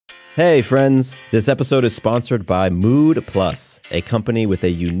Hey friends, this episode is sponsored by Mood Plus, a company with a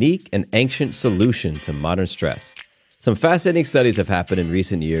unique and ancient solution to modern stress. Some fascinating studies have happened in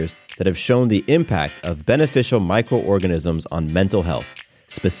recent years that have shown the impact of beneficial microorganisms on mental health,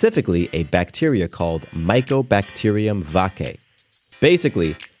 specifically a bacteria called Mycobacterium vaccae.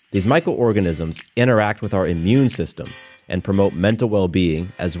 Basically, these microorganisms interact with our immune system and promote mental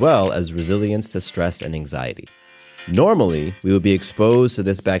well-being as well as resilience to stress and anxiety. Normally, we would be exposed to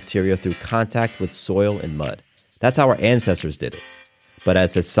this bacteria through contact with soil and mud. That's how our ancestors did it. But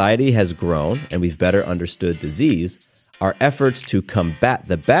as society has grown and we've better understood disease, our efforts to combat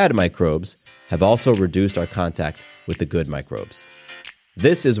the bad microbes have also reduced our contact with the good microbes.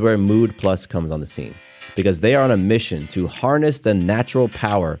 This is where Mood Plus comes on the scene, because they are on a mission to harness the natural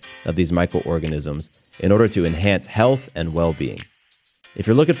power of these microorganisms in order to enhance health and well-being. If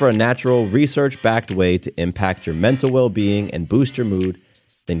you're looking for a natural, research-backed way to impact your mental well-being and boost your mood,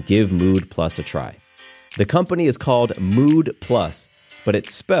 then give Mood Plus a try. The company is called Mood Plus, but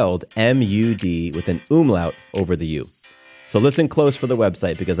it's spelled M-U-D with an umlaut over the U. So listen close for the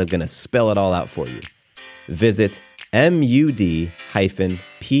website because I'm going to spell it all out for you. Visit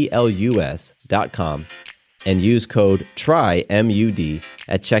mud-plus.com and use code TRYMUD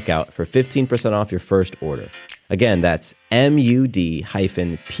at checkout for 15% off your first order. Again, that's mud-plus.com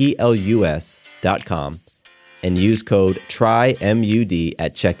and use code TRYMUD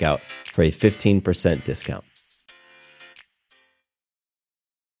at checkout for a 15% discount.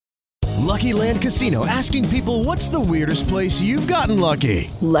 Lucky Land Casino, asking people, what's the weirdest place you've gotten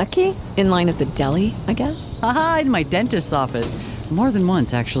lucky? Lucky? In line at the deli, I guess? Aha, in my dentist's office. More than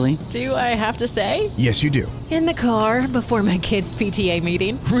once, actually. Do I have to say? Yes, you do. In the car before my kids' PTA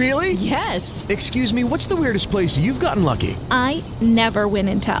meeting. Really? Yes. Excuse me, what's the weirdest place you've gotten lucky? I never win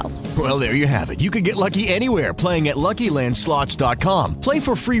and tell. Well, there you have it. You can get lucky anywhere, playing at LuckyLandSlots.com. Play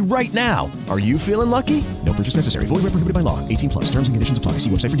for free right now. Are you feeling lucky? No purchase necessary. Void where prohibited by law. 18+. Terms and conditions apply. See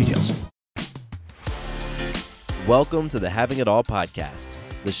website for details. Welcome to the Having It All podcast,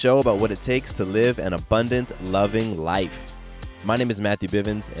 the show about what it takes to live an abundant, loving life. My name is Matthew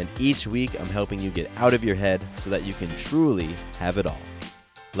Bivens, and each week I'm helping you get out of your head so that you can truly have it all.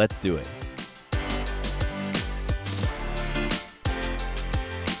 Let's do it.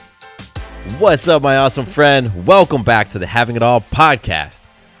 What's up, my awesome friend? Welcome back to the Having It All podcast.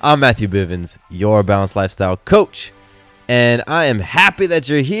 I'm Matthew Bivens, your balanced lifestyle coach, and I am happy that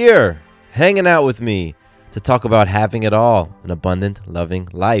you're here hanging out with me to talk about having it all, an abundant, loving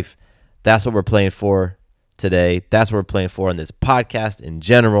life. That's what we're playing for today. That's what we're playing for in this podcast in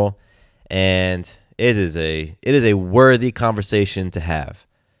general, and it is a worthy conversation to have,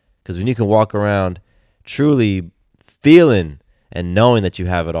 because when you can walk around truly feeling and knowing that you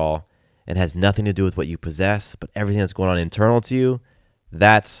have it all, and has nothing to do with what you possess, but everything that's going on internal to you,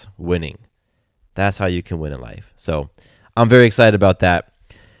 that's winning. That's how you can win in life. So I'm very excited about that.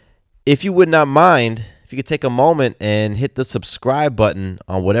 If you would not mind, if you could take a moment and hit the subscribe button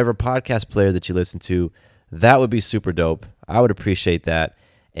on whatever podcast player that you listen to, that would be super dope. I would appreciate that.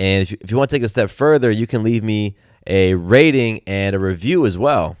 And if you want to take a step further, you can leave me a rating and a review as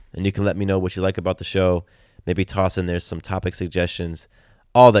well. And you can let me know what you like about the show. Maybe toss in there some topic suggestions,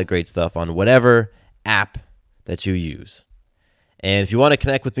 all that great stuff on whatever app that you use. And if you want to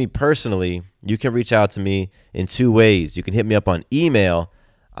connect with me personally, you can reach out to me in two ways. You can hit me up on email.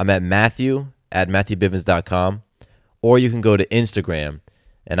 I'm at matthew@matthewbivens.com, or you can go to Instagram,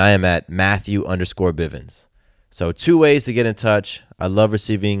 and I am at Matthew_Bivens. So two ways to get in touch. I love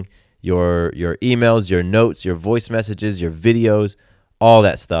receiving your emails, your notes, your voice messages, your videos, all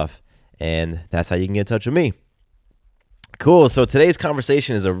that stuff. And that's how you can get in touch with me. Cool. So today's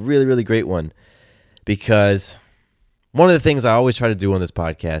conversation is a really, really great one, because one of the things I always try to do on this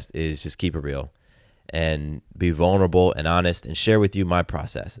podcast is just keep it real and be vulnerable and honest and share with you my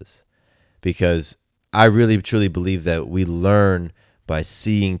processes, because I really, truly believe that we learn by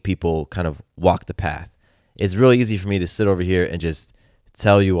seeing people kind of walk the path. It's really easy for me to sit over here and just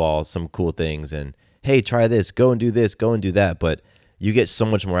tell you all some cool things and, hey, try this, go and do this, go and do that. But you get so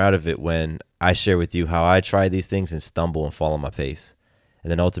much more out of it when I share with you how I try these things and stumble and fall on my face, and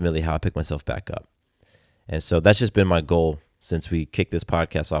then ultimately how I pick myself back up. And so that's just been my goal since we kicked this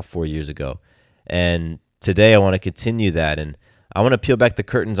podcast off 4 years ago. And today I want to continue that, and I want to peel back the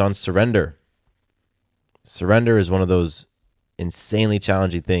curtains on surrender. Surrender is one of those insanely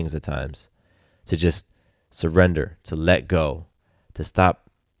challenging things at times, to just surrender, to let go, to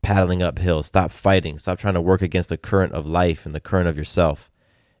stop paddling uphill, stop fighting, stop trying to work against the current of life and the current of yourself,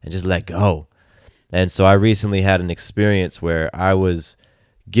 and just let go. And so I recently had an experience where I was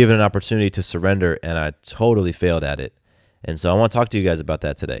given an opportunity to surrender, and I totally failed at it. And so I want to talk to you guys about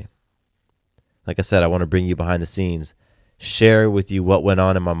that today. Like I said, I want to bring you behind the scenes, share with you what went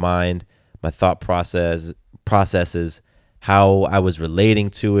on in my mind, my thought processes, how I was relating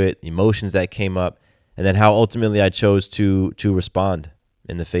to it, emotions that came up, and then how ultimately I chose to respond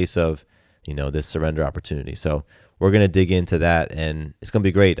in the face of, this surrender opportunity. So we're going to dig into that, and it's going to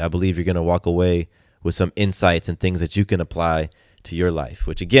be great. I believe you're going to walk away with some insights and things that you can apply to your life,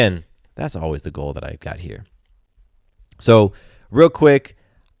 which again, that's always the goal that I've got here. So real quick,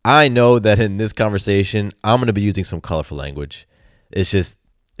 I know that in this conversation, I'm going to be using some colorful language. It's just,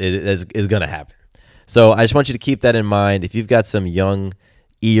 it's going to happen. So I just want you to keep that in mind. If you've got some young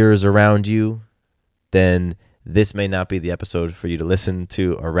ears around you, then this may not be the episode for you to listen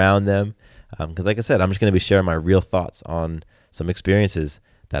to around them. Because like I said, I'm just going to be sharing my real thoughts on some experiences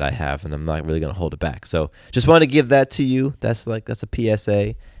that I have, and I'm not really going to hold it back. So just want to give that to you. That's a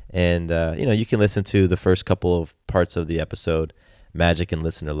PSA. And, you can listen to the first couple of parts of the episode, magic and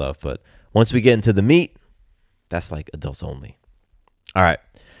listener love. But once we get into the meat, that's like adults only. All right.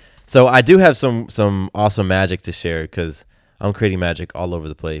 So I do have some awesome magic to share because I'm creating magic all over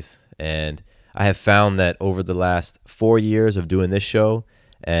the place. And I have found that over the last 4 years of doing this show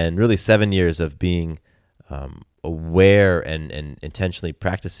and really 7 years of being aware and intentionally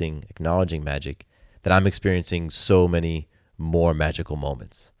practicing, acknowledging magic, that I'm experiencing so many more magical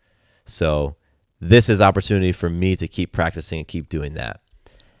moments. So this is opportunity for me to keep practicing and keep doing that.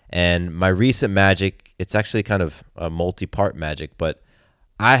 And my recent magic, it's actually kind of a multi-part magic, but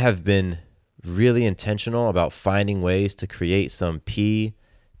I have been really intentional about finding ways to create some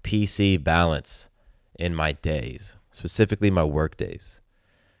PPC balance in my days, specifically my work days.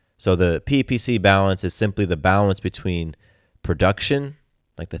 So the PPC balance is simply the balance between production,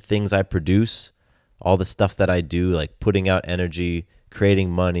 like the things I produce, all the stuff that I do, like putting out energy,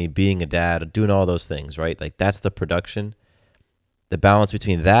 creating money, being a dad, doing all those things, right? Like that's the production. The balance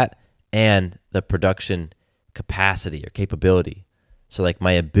between that and the production capacity or capability. So like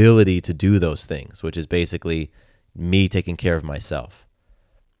my ability to do those things, which is basically me taking care of myself.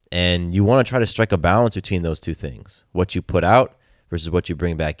 And you want to try to strike a balance between those two things, what you put out versus what you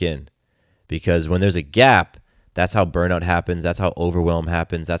bring back in. Because when there's a gap, that's how burnout happens. That's how overwhelm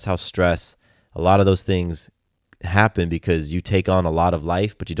happens. That's how stress, a lot of those things happen because you take on a lot of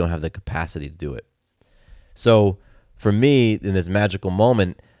life, but you don't have the capacity to do it. So for me, in this magical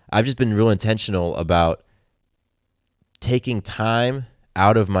moment, I've just been real intentional about taking time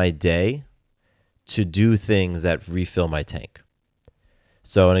out of my day to do things that refill my tank.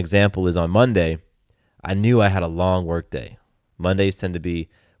 So an example is on Monday, I knew I had a long work day. Mondays tend to be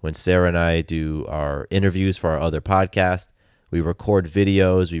when Sarah and I do our interviews for our other podcast. We record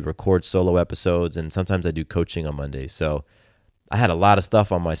videos, we record solo episodes, and sometimes I do coaching on Mondays. So I had a lot of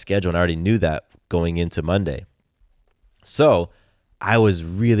stuff on my schedule, and I already knew that going into Monday. So I was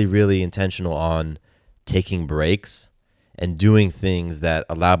really, really intentional on taking breaks and doing things that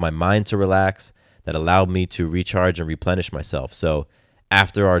allowed my mind to relax, that allowed me to recharge and replenish myself. So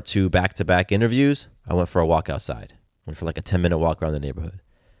after our 2 back-to-back interviews, I went for a walk outside. Went for like a 10-minute walk around the neighborhood.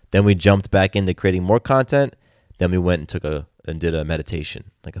 Then we jumped back into creating more content. Then we went and did a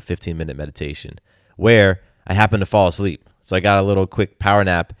meditation, like a 15-minute meditation, where I happened to fall asleep. So I got a little quick power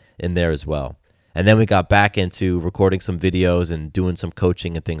nap in there as well. And then we got back into recording some videos and doing some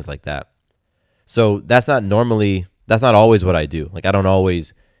coaching and things like that. So that's not always what I do. Like I don't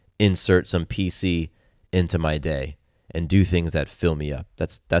always insert some PC into my day and do things that fill me up.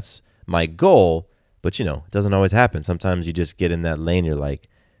 That's my goal, but it doesn't always happen. Sometimes you just get in that lane. You're like,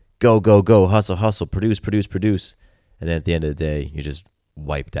 go, go, go, hustle, hustle, produce, produce, produce. And then at the end of the day, you're just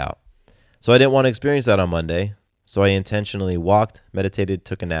wiped out. So I didn't want to experience that on Monday. So I intentionally walked, meditated,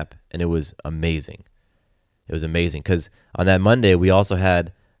 took a nap, and it was amazing. It was amazing because on that Monday, we also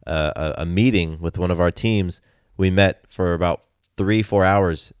had a meeting with one of our teams. We met for about 3-4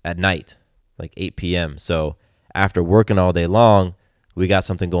 hours at night, like 8 p.m. So after working all day long, we got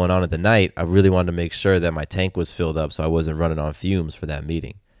something going on at the night. I really wanted to make sure that my tank was filled up so I wasn't running on fumes for that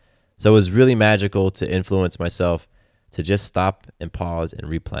meeting. So it was really magical to influence myself to just stop and pause and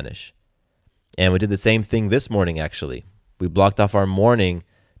replenish. And we did the same thing this morning, actually. We blocked off our morning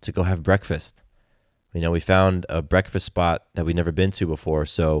to go have breakfast. We found a breakfast spot that we'd never been to before.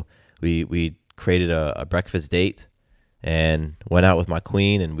 So we created a breakfast date and went out with my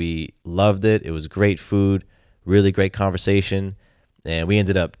queen, and we loved it. It was great food, really great conversation. And we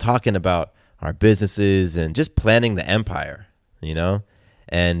ended up talking about our businesses and just planning the empire,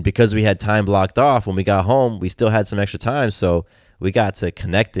 And because we had time blocked off when we got home, we still had some extra time. So we got to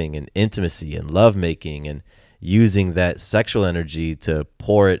connecting and intimacy and lovemaking and using that sexual energy to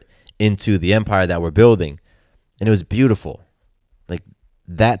pour it into the empire that we're building. And it was beautiful. Like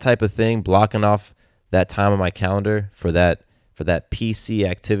that type of thing, blocking off that time on my calendar for that PC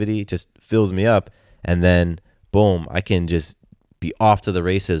activity just fills me up. And then boom, I can just be off to the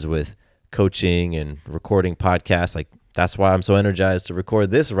races with coaching and recording podcasts. Like, that's why I'm so energized to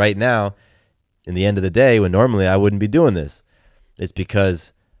record this right now in the end of the day when normally I wouldn't be doing this. It's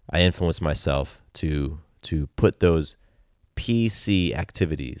because I influence myself to put those PC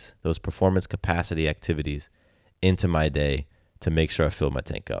activities, those performance capacity activities into my day to make sure I fill my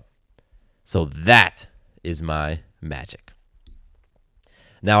tank up. So that is my magic.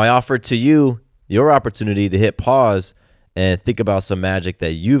 Now I offer to you your opportunity to hit pause and think about some magic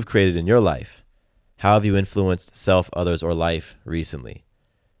that you've created in your life. How have you influenced self, others, or life recently?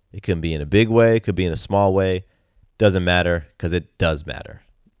 It can be in a big way, it could be in a small way. Doesn't matter, because it does matter.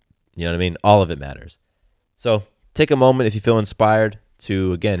 You know what I mean? All of it matters. So take a moment if you feel inspired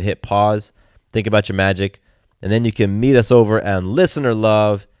to, again, hit pause, think about your magic, and then you can meet us over on Listener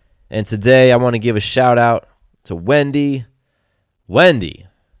Love. And today I want to give a shout out to Wendy. Wendy,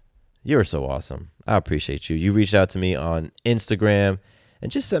 you're so awesome. I appreciate you. You reached out to me on Instagram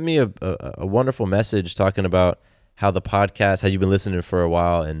and just sent me a wonderful message talking about how the podcast, how you've been listening for a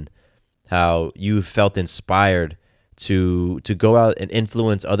while, and how you felt inspired to go out and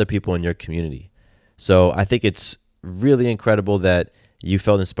influence other people in your community. So I think it's really incredible that you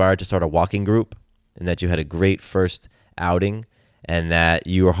felt inspired to start a walking group and that you had a great first outing and that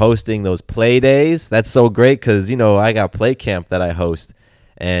you were hosting those play days. That's so great because, you know, I got play camp that I host,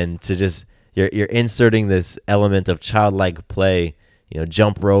 and to just you're inserting this element of childlike play, you know,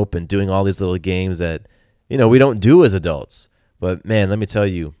 jump rope and doing all these little games that, you know, we don't do as adults. But man, let me tell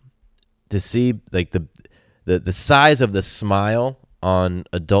you, to see like the size of the smile on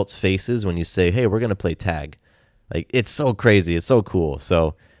adults' faces when you say, hey, we're going to play tag. Like, it's so crazy. It's so cool.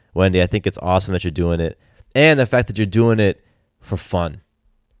 So Wendy, I think it's awesome that you're doing it. And the fact that you're doing it for fun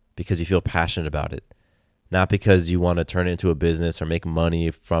because you feel passionate about it. Not because you want to turn it into a business or make money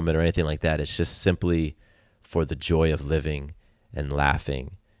from it or anything like that. It's just simply for the joy of living and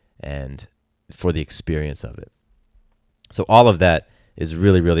laughing and for the experience of it. So all of that is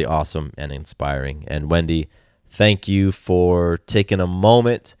really, really awesome and inspiring. And Wendy, thank you for taking a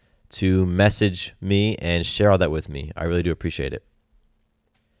moment to message me and share all that with me. I really do appreciate it.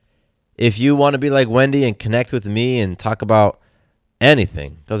 If you want to be like Wendy and connect with me and talk about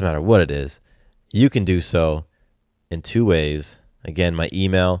anything, doesn't matter what it is, you can do so in two ways. Again, my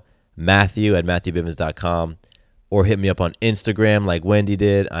email, matthew@matthewbivens.com, or hit me up on Instagram like Wendy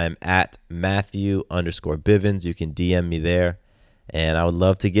did. I'm at Matthew_Bivens. You can DM me there. And I would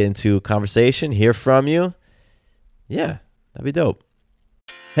love to get into a conversation, hear from you. Yeah, that'd be dope.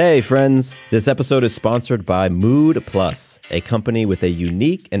 Hey friends, this episode is sponsored by Mood Plus, a company with a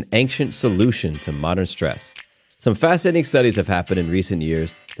unique and ancient solution to modern stress. Some fascinating studies have happened in recent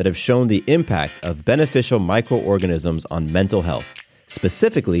years that have shown the impact of beneficial microorganisms on mental health,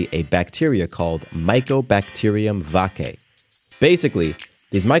 specifically a bacteria called Mycobacterium vaccae. Basically,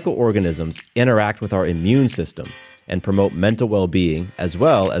 these microorganisms interact with our immune system and promote mental well-being as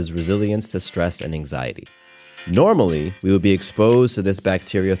well as resilience to stress and anxiety. Normally, we would be exposed to this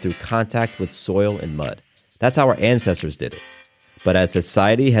bacteria through contact with soil and mud. That's how our ancestors did it. But as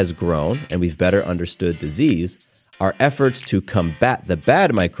society has grown and we've better understood disease, our efforts to combat the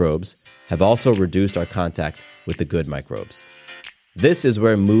bad microbes have also reduced our contact with the good microbes. This is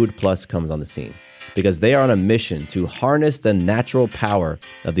where Mood Plus comes on the scene, because they are on a mission to harness the natural power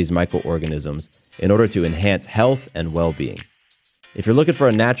of these microorganisms in order to enhance health and well-being. If you're looking for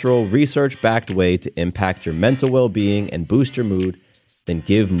a natural, research-backed way to impact your mental well-being and boost your mood, then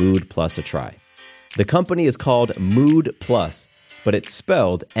give Mood Plus a try. The company is called Mood Plus, but it's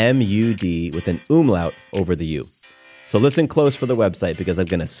spelled M-U-D with an umlaut over the U. So listen close for the website because I'm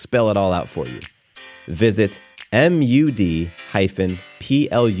going to spell it all out for you. Visit MUD-PLUS.com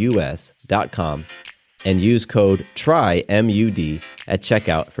and use code TRYMUD at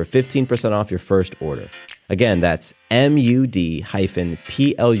checkout for 15% off your first order. Again, that's MUD-PLUS.com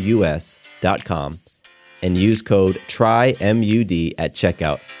and use code TRYMUD at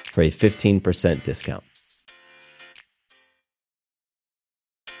checkout for a 15% discount.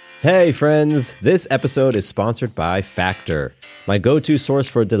 Hey friends, this episode is sponsored by Factor, my go-to source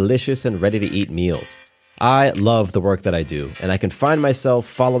for delicious and ready-to-eat meals. I love the work that I do, and I can find myself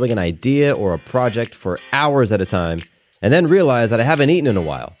following an idea or a project for hours at a time, and then realize that I haven't eaten in a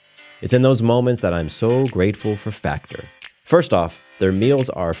while. It's in those moments that I'm so grateful for Factor. First off, their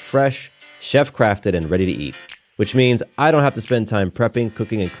meals are fresh, chef-crafted, and ready to eat, which means I don't have to spend time prepping,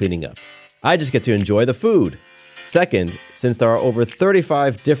 cooking, and cleaning up. I just get to enjoy the food. Second, since there are over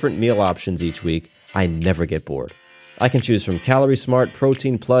 35 different meal options each week, I never get bored. I can choose from Calorie Smart,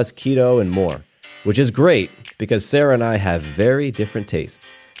 Protein Plus, Keto, and more, which is great because Sarah and I have very different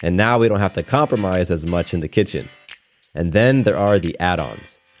tastes, and now we don't have to compromise as much in the kitchen. And then there are the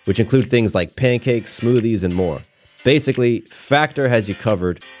add-ons, which include things like pancakes, smoothies, and more. Basically, Factor has you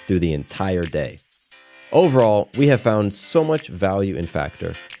covered through the entire day. Overall, we have found so much value in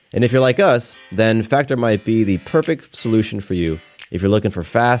Factor. And if you're like us, then Factor might be the perfect solution for you if you're looking for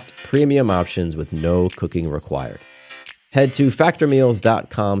fast, premium options with no cooking required. Head to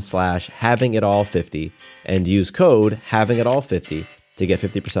factormeals.com/havingitall50 and use code havingitall50 to get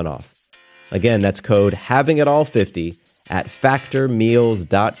 50% off. Again, that's code havingitall50 at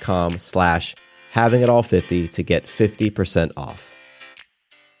factormeals.com/havingitall50 to get 50% off.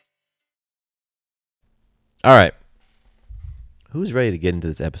 All right. Who's ready to get into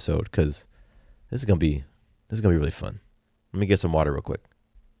this episode? Because this is gonna be really fun. Let me get some water real quick.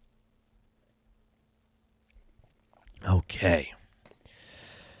 Okay.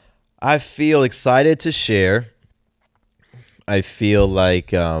 I feel excited to share. I feel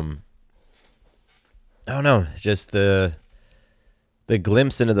like I don't know, just the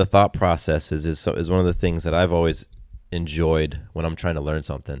glimpse into the thought processes is one of the things that I've always enjoyed when I'm trying to learn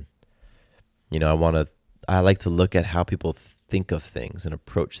something. You know, I like to look at how people think of things and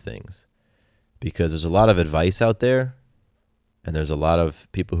approach things, because there's a lot of advice out there, and there's a lot of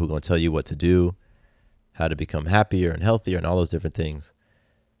people who are going to tell you what to do, how to become happier and healthier and all those different things.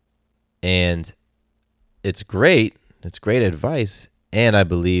 And it's great. It's great advice. And I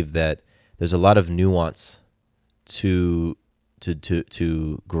believe that there's a lot of nuance to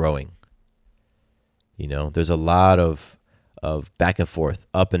growing. You know, there's a lot of back and forth,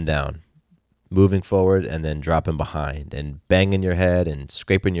 up and down, moving forward and then dropping behind and banging your head and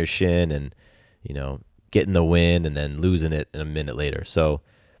scraping your shin and, you know, getting the win and then losing it in a minute later. So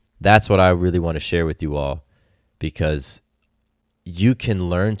that's what I really want to share with you all, because you can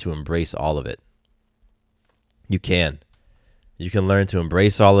learn to embrace all of it. You can learn to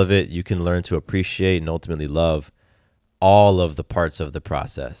embrace all of it. You can learn to appreciate and ultimately love all of the parts of the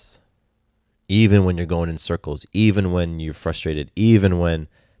process, even when you're going in circles, even when you're frustrated, even when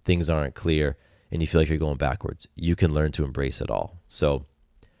things aren't clear and you feel like you're going backwards. You can learn to embrace it all. So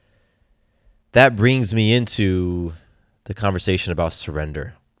that brings me into the conversation about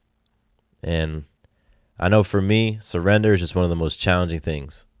surrender. And I know for me, surrender is just one of the most challenging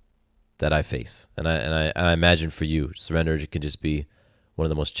things that I face. And I imagine for you, surrender can just be one of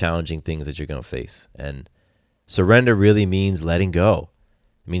the most challenging things that you're going to face. And surrender really means letting go.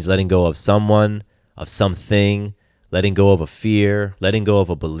 It means letting go of someone, of something, letting go of a fear, letting go of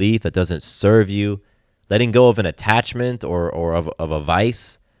a belief that doesn't serve you, letting go of an attachment or of a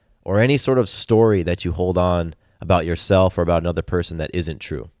vice, or any sort of story that you hold on about yourself or about another person that isn't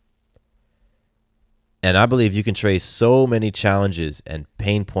true. And I believe you can trace so many challenges and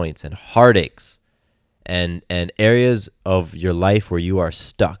pain points and heartaches and areas of your life where you are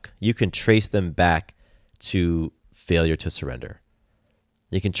stuck. You can trace them back to failure to surrender.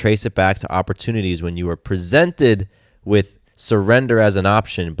 You can trace it back to opportunities when you were presented with surrender as an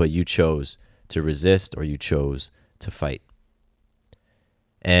option, but you chose to resist or you chose to fight.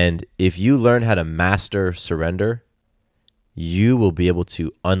 And if you learn how to master surrender, you will be able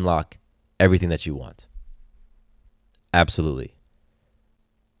to unlock everything that you want. Absolutely.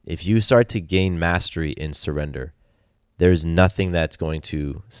 If you start to gain mastery in surrender, there's nothing that's going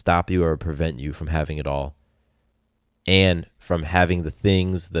to stop you or prevent you from having it all, and from having the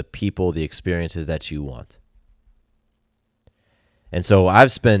things, the people, the experiences that you want. And so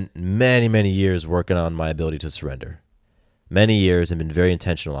I've spent many, many years working on my ability to surrender. Many years, and been very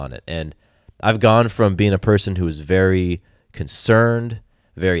intentional on it. And I've gone from being a person who is very concerned,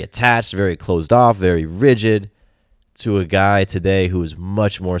 very attached, very closed off, very rigid, to a guy today who is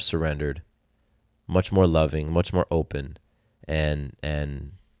much more surrendered, much more loving, much more open, and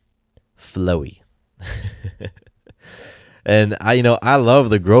flowy. And I love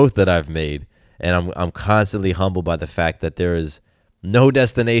the growth that I've made, and I'm constantly humbled by the fact that there is no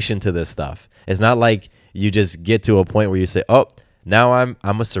destination to this stuff. It's not like you just get to a point where you say, "Oh, now I'm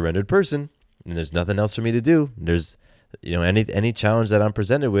a surrendered person, and there's nothing else for me to do." There's, any challenge that I'm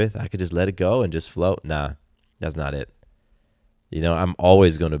presented with, I could just let it go and just float. Nah, that's not it. I'm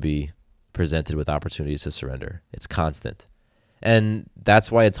always going to be presented with opportunities to surrender. It's constant, and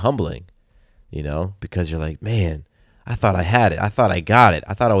that's why it's humbling. Because you're like, man, I thought I had it. I thought I got it.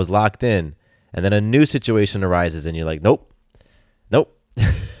 I thought I was locked in, and then a new situation arises, and you're like, nope.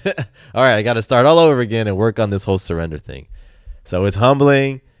 All right, I got to start all over again and work on this whole surrender thing. So it's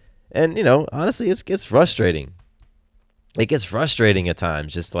humbling, and honestly, it gets frustrating. It gets frustrating at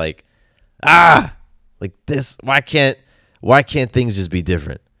times, just like, Like this, why can't things just be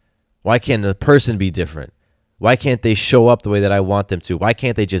different? Why can't the person be different? Why can't they show up the way that I want them to? Why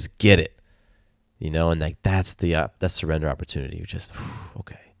can't they just get it? And like that's surrender opportunity. You just,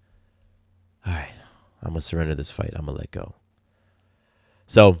 okay. All right, I'm going to surrender this fight. I'm going to let go.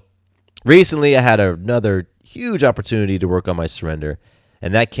 So recently I had another huge opportunity to work on my surrender,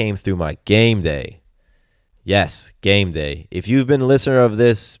 and that came through my game day. Yes, game day. If you've been a listener of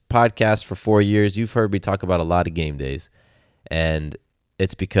this podcast for 4 years, you've heard me talk about a lot of game days. And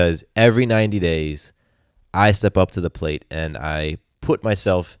it's because every 90 days, I step up to the plate and I put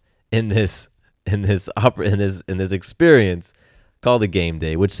myself in this experience called a game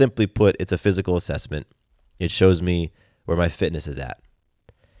day, which simply put, it's a physical assessment. It shows me where my fitness is at.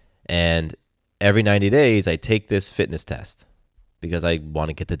 And every 90 days, I take this fitness test because I want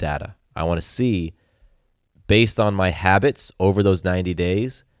to get the data. I want to see, based on my habits over those 90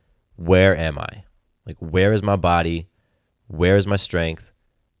 days, where am I? Like, where is my body? Where is my strength?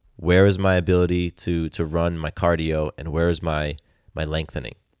 Where is my ability to run my cardio? And where is my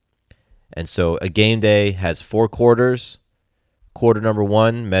lengthening? And so a game day has 4 quarters. Quarter number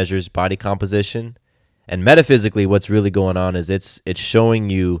 1 measures body composition. And metaphysically, what's really going on is it's showing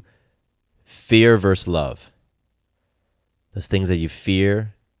you fear versus love. Those things that you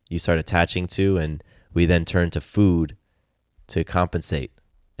fear, you start attaching to, and we then turn to food to compensate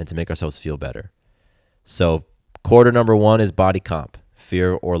and to make ourselves feel better. So quarter number 1 is body comp,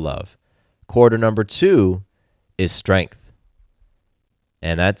 fear or love. Quarter number 2 is strength.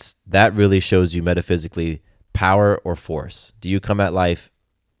 And that really shows you metaphysically power or force. Do you come at life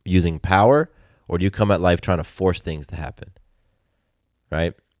using power, or do you come at life trying to force things to happen?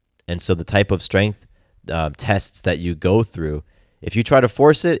 Right? And so the type of strength tests that you go through, if you try to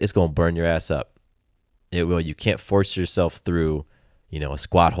force it, it's going to burn your ass up. It will. You can't force yourself through, a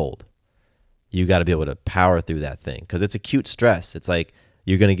squat hold. You got to be able to power through that thing because it's acute stress. It's like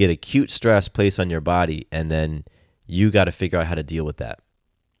you're going to get acute stress placed on your body, and then you got to figure out how to deal with that.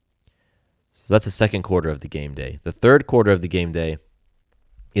 So that's the second quarter of the game day. The third quarter of the game day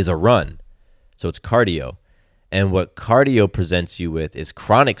is a run. So it's cardio. And what cardio presents you with is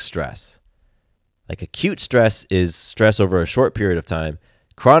chronic stress. Like acute stress is stress over a short period of time.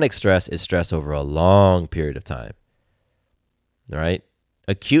 Chronic stress is stress over a long period of time. All right?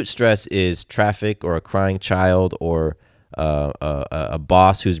 Acute stress is traffic or a crying child or a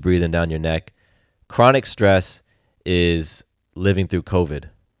boss who's breathing down your neck. Chronic stress is living through COVID.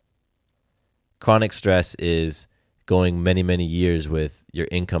 Chronic stress is going many, many years with your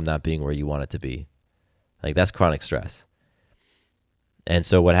income not being where you want it to be. Like that's chronic stress. And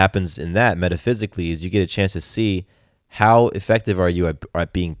so what happens in that metaphysically is you get a chance to see how effective are you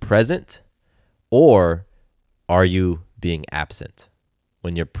at being present, or are you being absent?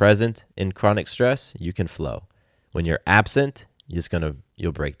 When you're present in chronic stress, you can flow. When you're absent,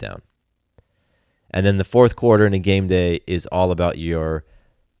 you'll break down. And then the fourth quarter in a game day is all about your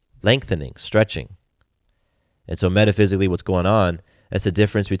lengthening, stretching. And so metaphysically, what's going on, that's the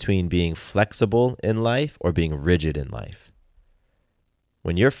difference between being flexible in life or being rigid in life.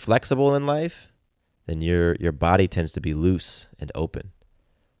 When you're flexible in life, then your body tends to be loose and open.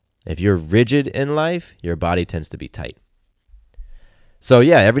 If you're rigid in life, your body tends to be tight. So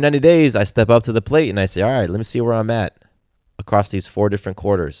yeah, every 90 days, I step up to the plate and I say, all right, let me see where I'm at across these 4 different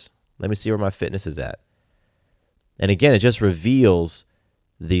quarters. Let me see where my fitness is at. And again, it just reveals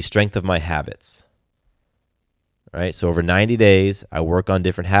the strength of my habits. Right? So over 90 days, I work on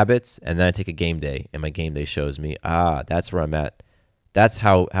different habits, and then I take a game day, and my game day shows me, that's where I'm at. That's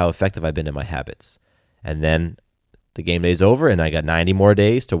how effective I've been in my habits. And then the game day's over, and I got 90 more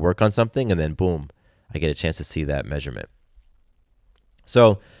days to work on something, and then boom, I get a chance to see that measurement.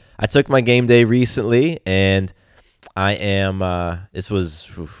 So I took my game day recently, and I am, this was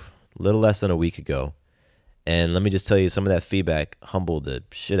a little less than a week ago. And let me just tell you, some of that feedback humbled the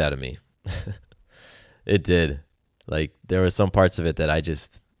shit out of me. It did. Like, there were some parts of it that I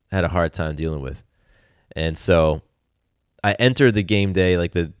just had a hard time dealing with. And so I entered the game day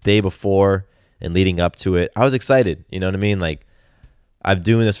like the day before and leading up to it. I was excited. You know what I mean? Like, I'm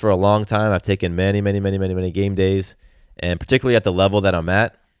doing this for a long time. I've taken many game days. And particularly at the level that I'm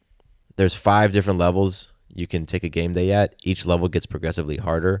at, there's 5 different levels you can take a game day at. Each level gets progressively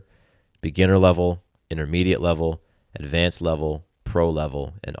harder. Beginner level, intermediate level, advanced level, pro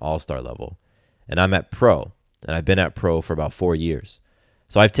level, and all-star level. And I'm at pro, and I've been at pro for about 4 years.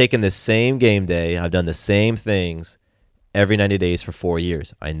 So I've taken this same game day. I've done the same things every 90 days for 4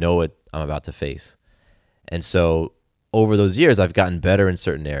 years. I know what I'm about to face. And so over those years, I've gotten better in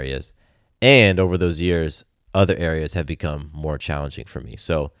certain areas. And over those years, other areas have become more challenging for me.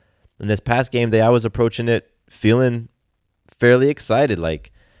 So in this past game day, I was approaching it feeling fairly excited.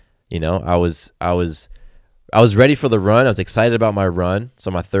 Like, I was ready for the run. I was excited about my run.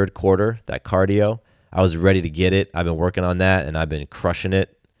 So my third quarter, that cardio, I was ready to get it. I've been working on that, and I've been crushing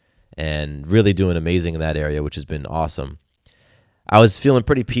it and really doing amazing in that area, which has been awesome. I was feeling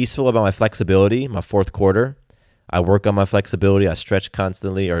pretty peaceful about my flexibility, my fourth quarter. I work on my flexibility. I stretch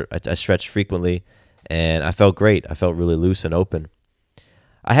constantly, or I stretch frequently, and I felt great. I felt really loose and open.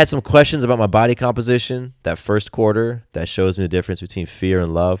 I had some questions about my body composition that first quarter that shows me the difference between fear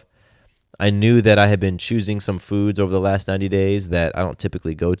and love. I knew that I had been choosing some foods over the last 90 days that I don't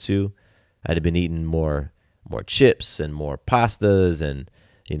typically go to. I had been eating more chips and more pastas and,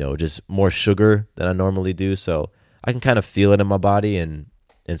 just more sugar than I normally do. So I can kind of feel it in my body. And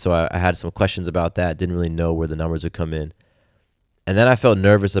so I had some questions about that. Didn't really know where the numbers would come in. And then I felt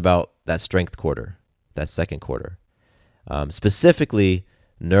nervous about that strength quarter, that second quarter. Specifically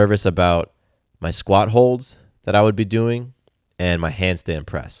nervous about my squat holds that I would be doing and my handstand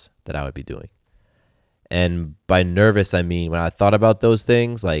press that I would be doing. And by nervous, I mean when I thought about those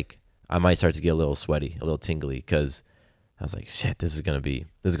things, like I might start to get a little sweaty, a little tingly, because I was like, shit, this is gonna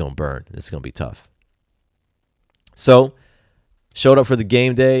burn. This is gonna be tough. So showed up for the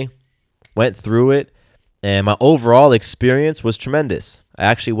game day, went through it, and my overall experience was tremendous. I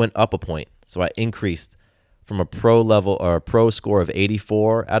actually went up a point. So I increased from a pro level or a pro score of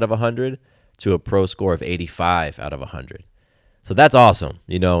 84 out of 100 to a pro score of 85 out of 100. So that's awesome.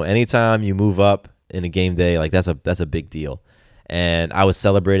 Anytime you move up in a game day, like that's a big deal. And I was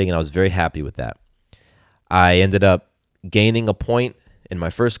celebrating and I was very happy with that. I ended up gaining a point in my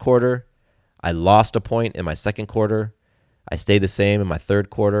first quarter. I lost a point in my second quarter. I stayed the same in my third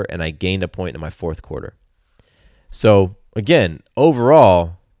quarter, and I gained a point in my fourth quarter. So again,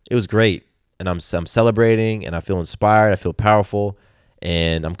 overall, it was great. And I'm celebrating, and I feel inspired. I feel powerful,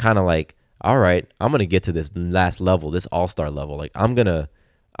 and I'm kind of like, all right, I'm gonna get to this last level, this all-star level. Like I'm gonna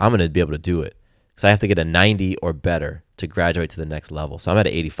be able to do it, because I have to get a 90 or better to graduate to the next level. So I'm at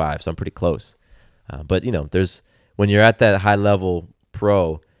an 85, so I'm pretty close. But there's when you're at that high level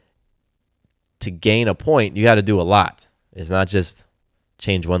pro, to gain a point, you got to do a lot. It's not just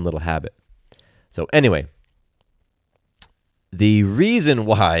change one little habit. So anyway, the reason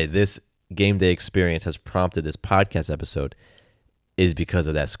why this game day experience has prompted this podcast episode is because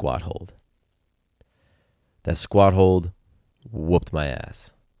of that squat hold. That squat hold whooped my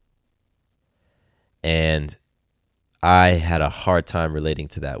ass. And I had a hard time relating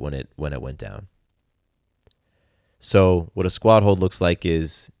to that when it went down. So what a squat hold looks like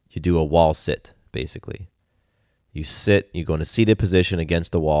is you do a wall sit, basically. You sit, you go in a seated position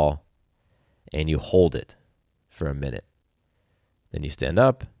against the wall, and you hold it for a minute. Then you stand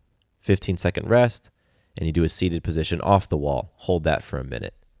up, 15-second rest, and you do a seated position off the wall. Hold that for a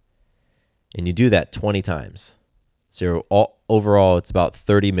minute. And you do that 20 times. So overall, it's about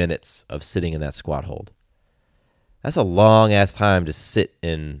 30 minutes of sitting in that squat hold. That's a long-ass time to sit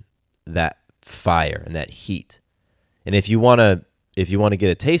in that fire and that heat. And if you want to get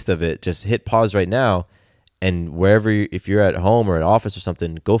a taste of it, just hit pause right now, and if you're at home or at office or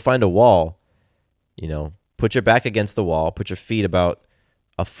something, go find a wall, put your back against the wall, put your feet about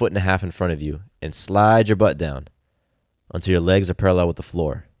 1.5 feet in front of you, and slide your butt down until your legs are parallel with the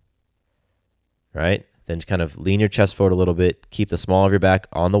floor. Right? Then just kind of lean your chest forward a little bit, keep the small of your back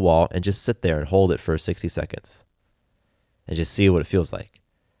on the wall, and just sit there and hold it for 60 seconds. And just see what it feels like.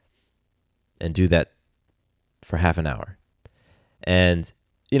 And do that for half an hour. And,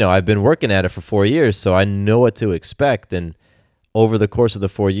 I've been working at it for 4 years, so I know what to expect. And over the course of the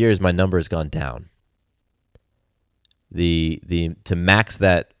 4 years, my number has gone down. To max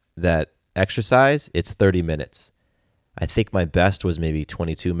that exercise, it's 30 minutes. I think my best was maybe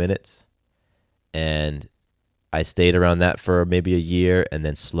 22 minutes. And I stayed around that for maybe a year, and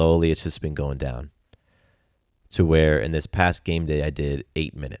then slowly it's just been going down to where in this past game day I did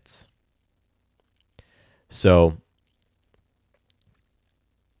 8 minutes. So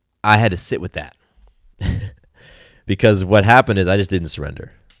I had to sit with that because what happened is I just didn't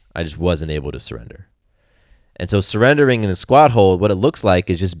surrender. I just wasn't able to surrender. And so surrendering in a squat hold, what it looks like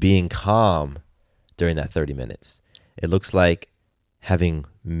is just being calm during that 30 minutes. It looks like having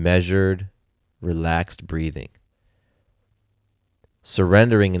measured, relaxed breathing.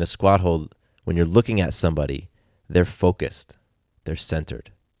 Surrendering in a squat hold, when you're looking at somebody, they're focused, they're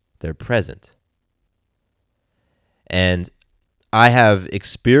centered, they're present. And I have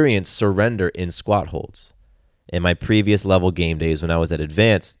experienced surrender in squat holds. In my previous level game days when I was at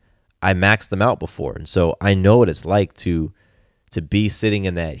advanced, I maxed them out before. And so I know what it's like to be sitting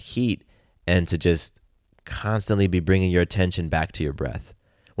in that heat and to just constantly be bringing your attention back to your breath.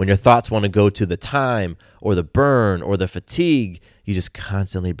 When your thoughts want to go to the time or the burn or the fatigue, you just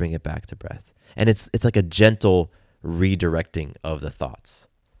constantly bring it back to breath. And it's like a gentle redirecting of the thoughts.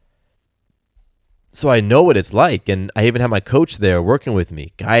 So I know what it's like. And I even have my coach there working with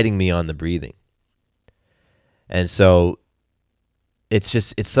me, guiding me on the breathing. And so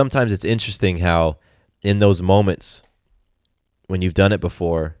sometimes it's interesting how in those moments when you've done it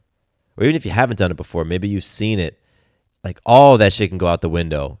before, or even if you haven't done it before, maybe you've seen it, like all that shit can go out the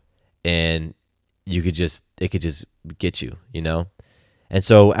window and it could just get you, you know? And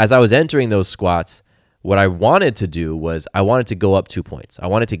so as I was entering those squats, what I wanted to do was I wanted to go up 2 points. I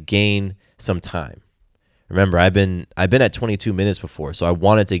wanted to gain some time. Remember, I've been at 22 minutes before, so I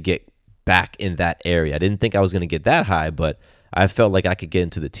wanted to get back in that area. I didn't think I was going to get that high, but I felt like I could get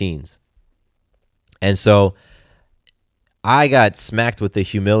into the teens. And so I got smacked with the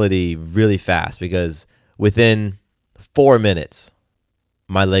humility really fast because within 4 minutes,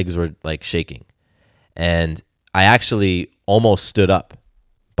 my legs were like shaking. And I actually almost stood up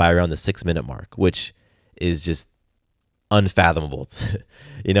by around the 6 minute mark, which is just unfathomable.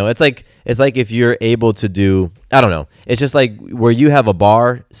 You know, it's like if you're able to do, I don't know. It's just like where you have a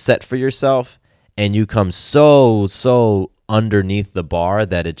bar set for yourself and you come so underneath the bar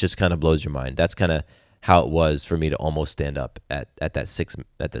that it just kind of blows your mind. That's kind of how it was for me to almost stand up at the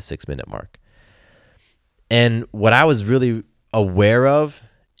 6 minute mark. And what I was really aware of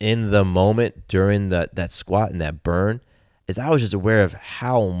in the moment during that squat and that burn is I was just aware of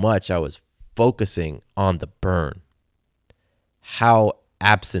how much I was focusing on the burn, how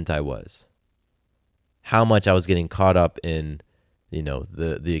absent I was, how much I was getting caught up in, you know,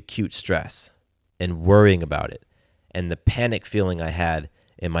 the acute stress and worrying about it and the panic feeling I had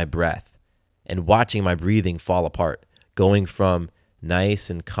in my breath and watching my breathing fall apart, going from nice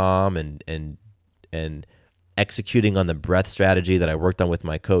and calm and executing on the breath strategy that I worked on with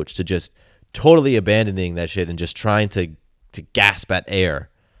my coach to just totally abandoning that shit and just trying to gasp at air.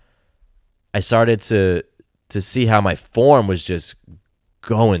 I started to see how my form was just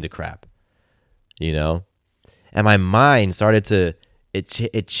going to crap, you know? And my mind started to,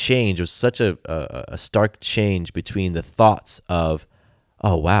 it changed. It was such a a stark change between the thoughts of,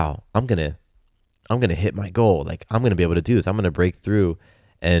 oh, wow, I'm going to hit my goal. Like, I'm going to be able to do this. I'm going to break through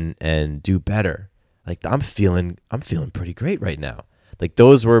and do better. Like, I'm feeling pretty great right now. Like,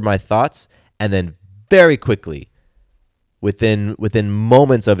 those were my thoughts. And then very quickly, within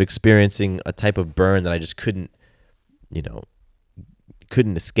moments of experiencing a type of burn that I just couldn't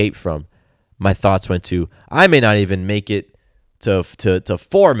escape from, my thoughts went to, I may not even make it to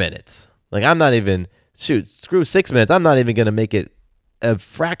 4 minutes. Like, I'm not even, screw 6 minutes. I'm not even going to make it a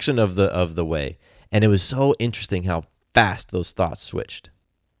fraction of the way. And it was so interesting how fast those thoughts switched.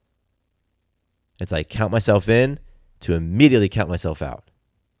 It's like count myself in to immediately count myself out.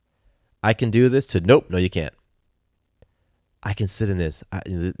 I can do this to nope, no you can't. I can sit in this.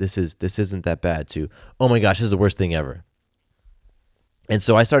 This isn't that bad to, oh my gosh, this is the worst thing ever. And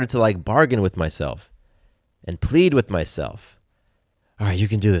so I started to like bargain with myself and plead with myself. All right, you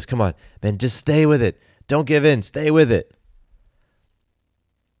can do this. Come on, man, just stay with it. Don't give in. Stay with it.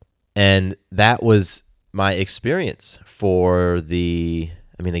 And that was my experience for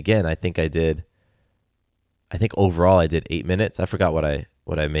again, I think overall I did 8 minutes. I forgot what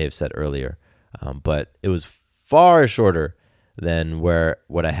I may have said earlier. But it was far shorter than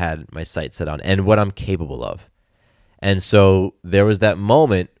what I had my sights set on and what I'm capable of. And so there was that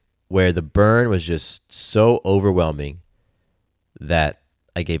moment where the burn was just so overwhelming that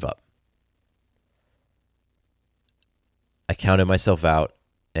I gave up. I counted myself out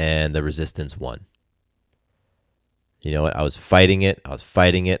and the resistance won. You know what? I was fighting it,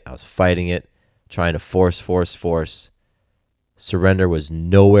 trying to force. Surrender was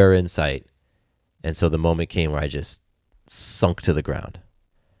nowhere in sight. And so the moment came where I just sunk to the ground.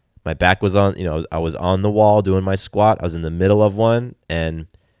 My back was on, I was on the wall doing my squat. I was in the middle of one. And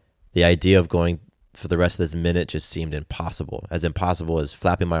the idea of going for the rest of this minute just seemed impossible as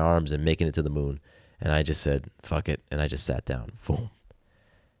flapping my arms and making it to the moon. And I just said, fuck it. And I just sat down. Boom.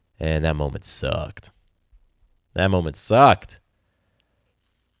 And that moment sucked. Because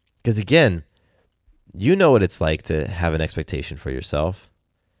again, you know what it's like to have an expectation for yourself,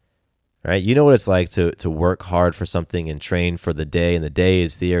 right? You know what it's like to work hard for something and train for the day, and the day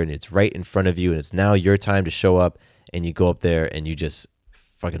is there and it's right in front of you and it's now your time to show up, and you go up there and you just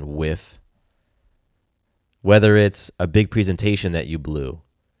fucking whiff. Whether it's a big presentation that you blew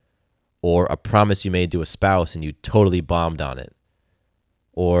or a promise you made to a spouse and you totally bombed on it,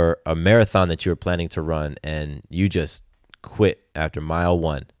 or a marathon that you were planning to run and you just quit after mile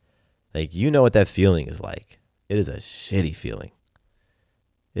 1. Like, you know what that feeling is like. It is a shitty feeling.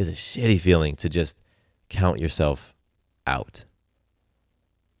 It's a shitty feeling to just count yourself out.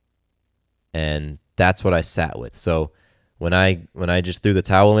 And that's what I sat with. So when I just threw the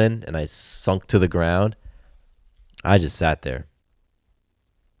towel in and I sunk to the ground, I just sat there.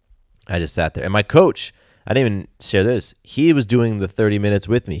 And my coach, I didn't even share this. He was doing the 30 minutes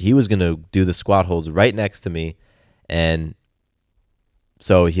with me. He was going to do the squat holds right next to me. And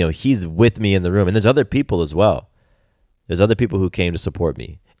so, he's with me in the room. And there's other people as well. There's other people who came to support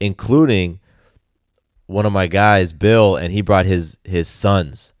me, including one of my guys, Bill, and he brought his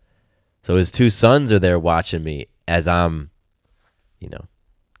sons. So his 2 sons are there watching me as I'm,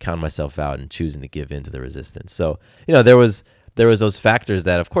 counting myself out and choosing to give in to the resistance. So, there was those factors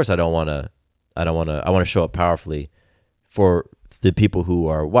that, of course, I want to show up powerfully for the people who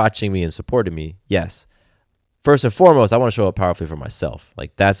are watching me and supporting me. Yes. First and foremost, I want to show up powerfully for myself.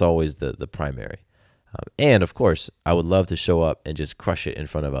 Like, that's always the primary. And of course, I would love to show up and just crush it in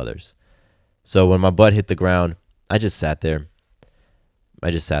front of others. So when my butt hit the ground, I just sat there.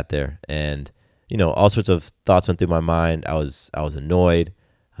 And, all sorts of thoughts went through my mind. I was annoyed.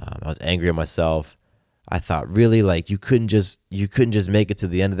 I was angry at myself. I thought, really, like, you couldn't just make it to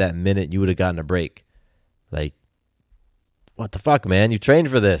the end of that minute. You would have gotten a break. Like, what the fuck, man? You trained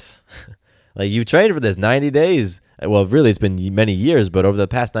for this. Like, you trained for this 90 days. Well, really, it's been many years, but over the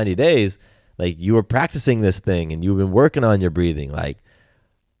past 90 days, like, you were practicing this thing and you've been working on your breathing. Like,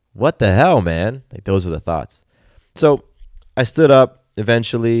 what the hell, man? Like, those are the thoughts. So I stood up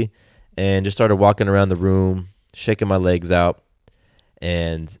eventually and just started walking around the room, shaking my legs out.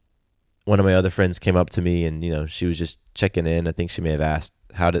 And one of my other friends came up to me and, she was just checking in. I think she may have asked,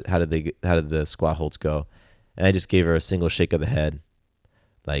 how did the squat holds go? And I just gave her a single shake of the head.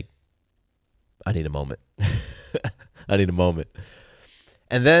 Like, I need a moment.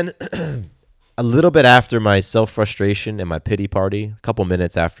 And then a little bit after my self-frustration and my pity party, a couple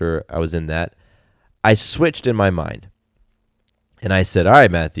minutes after I was in that, I switched in my mind. And I said, all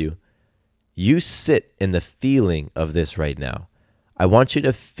right, Matthew, you sit in the feeling of this right now. I want you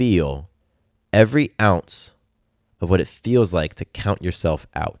to feel every ounce of what it feels like to count yourself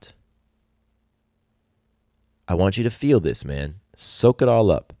out. I want you to feel this, man. Soak it all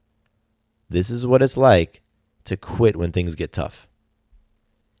up. This is what it's like to quit when things get tough.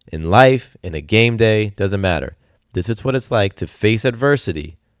 In life, in a game day, doesn't matter. This is what it's like to face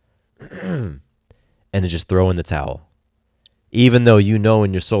adversity and to just throw in the towel, even though you know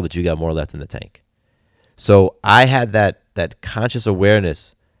in your soul that you got more left in the tank. So I had that conscious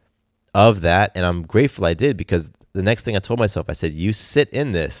awareness of that, and I'm grateful I did, because the next thing I told myself, I said, you sit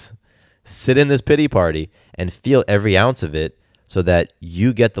in this pity party and feel every ounce of it so that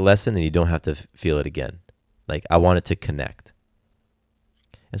you get the lesson and you don't have to feel it again. Like, I wanted to connect.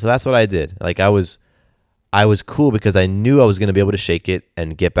 And so that's what I did. Like, I was cool because I knew I was going to be able to shake it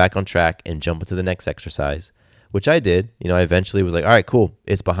and get back on track and jump into the next exercise, which I did. I eventually was like, all right, cool.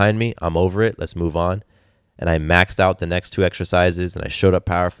 It's behind me. I'm over it. Let's move on. And I maxed out the next 2 exercises, and I showed up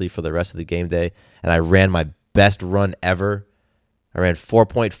powerfully for the rest of the game day. And I ran my best run ever. I ran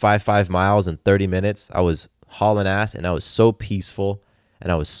 4.55 miles in 30 minutes. I was hauling ass, and I was so peaceful,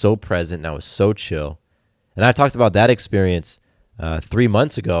 and I was so present, and I was so chill. And I talked about that experience 3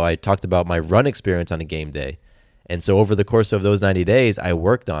 months ago. I talked about my run experience on a game day. And so over the course of those 90 days, I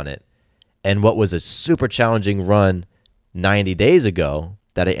worked on it. And what was a super challenging run 90 days ago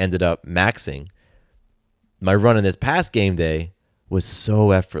that I ended up maxing, my run in this past game day was so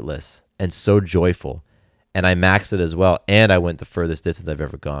effortless and so joyful. And I maxed it as well. And I went the furthest distance I've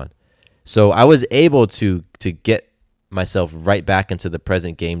ever gone. So I was able to get myself right back into the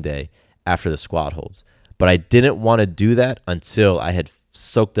present game day after the squat holds. But I didn't want to do that until I had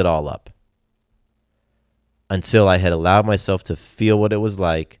soaked it all up. Until I had allowed myself to feel what it was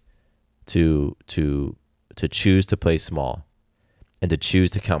like to choose to play small, and to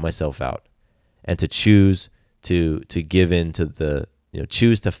choose to count myself out, and to choose to give in to the,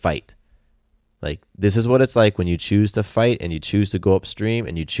 choose to fight. Like, this is what it's like when you choose to fight and you choose to go upstream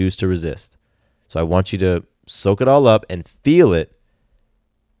and you choose to resist. So I want you to soak it all up and feel it,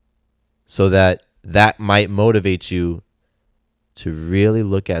 so that might motivate you to really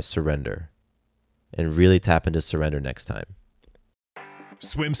look at surrender and really tap into surrender next time.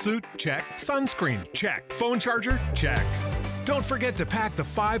 Swimsuit? Check. Sunscreen? Check. Phone charger? Check. Don't forget to pack the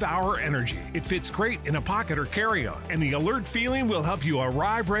 5-Hour Energy. It fits great in a pocket or carry-on, and the alert feeling will help you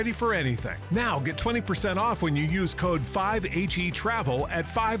arrive ready for anything. Now get 20% off when you use code 5HETRAVEL at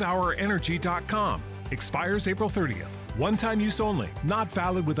 5hourenergy.com. Expires April 30th. One-time use only. Not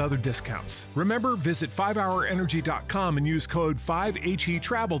valid with other discounts. Remember, visit 5hourenergy.com and use code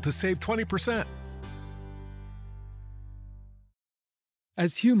 5HETRAVEL to save 20%.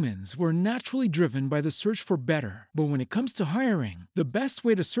 As humans, we're naturally driven by the search for better. But when it comes to hiring, the best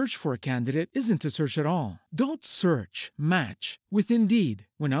way to search for a candidate isn't to search at all. Don't search, match with Indeed.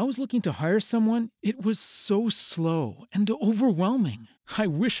 When I was looking to hire someone, it was so slow and overwhelming. I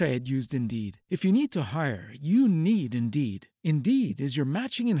wish I had used Indeed. If you need to hire, you need Indeed. Indeed is your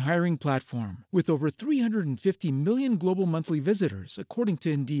matching and hiring platform with over 350 million global monthly visitors, according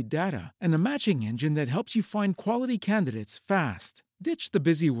to Indeed data, and a matching engine that helps you find quality candidates fast. Ditch the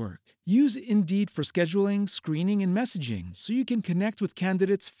busy work. Use Indeed for scheduling, screening, and messaging so you can connect with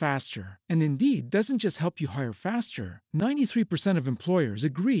candidates faster. And Indeed doesn't just help you hire faster. 93% of employers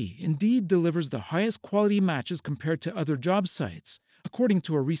agree Indeed delivers the highest quality matches compared to other job sites, according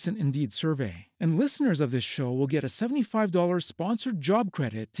to a recent Indeed survey. And listeners of this show will get a $75 sponsored job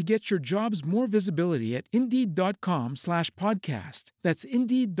credit to get your jobs more visibility at Indeed.com/podcast. That's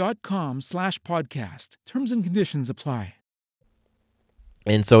Indeed.com/podcast. Terms and conditions apply.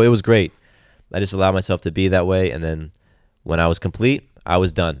 And so it was great. I just allowed myself to be that way. And then when I was complete, I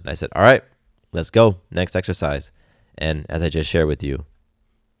was done. I said, all right, let's go. Next exercise. And as I just shared with you,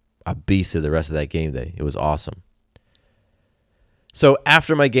 I beasted the rest of that game day. It was awesome. So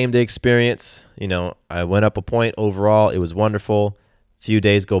after my game day experience, I went up a point overall. It was wonderful. Few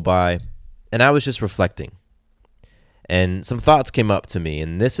days go by, and I was just reflecting. And some thoughts came up to me.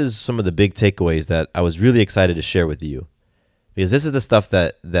 And this is some of the big takeaways that I was really excited to share with you. Because this is the stuff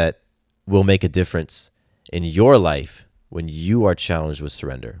that will make a difference in your life when you are challenged with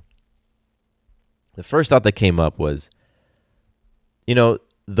surrender. The first thought that came up was,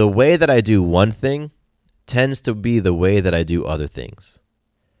 the way that I do one thing tends to be the way that I do other things.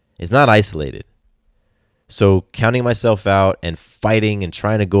 It's not isolated. So counting myself out and fighting and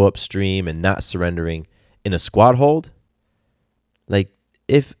trying to go upstream and not surrendering in a squat hold, like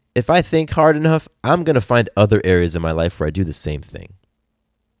if I think hard enough, I'm going to find other areas in my life where I do the same thing.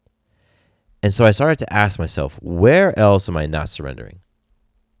 And so I started to ask myself, where else am I not surrendering?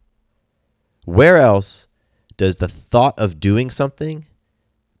 Where else does the thought of doing something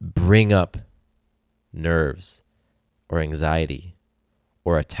bring up nerves or anxiety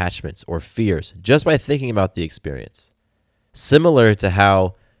or attachments or fears just by thinking about the experience? Similar to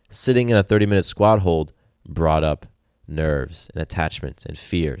how sitting in a 30-minute squat hold brought up nerves and attachments and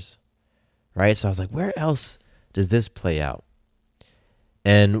fears, right? So I was like, where else does this play out?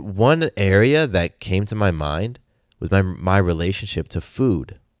 And one area that came to my mind was my relationship to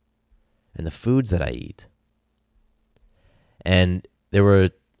food and the foods that I eat. And there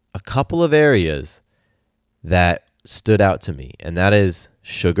were a couple of areas that stood out to me, and that is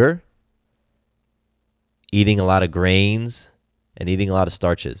sugar, eating a lot of grains, and eating a lot of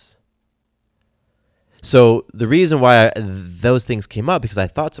starches. So the reason why those things came up, because I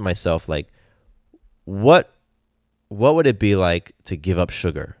thought to myself, like, what would it be like to give up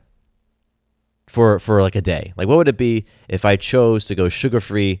sugar for like a day? Like, what would it be if I chose to go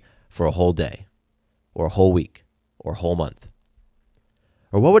sugar-free for a whole day or a whole week or a whole month?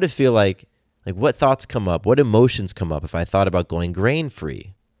 Or what would it feel like what thoughts come up? What emotions come up if I thought about going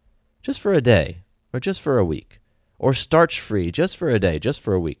grain-free just for a day or just for a week, or starch-free just for a day, just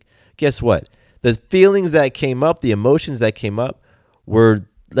for a week? Guess what? The feelings that came up, the emotions that came up were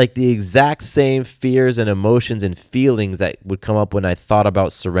like the exact same fears and emotions and feelings that would come up when I thought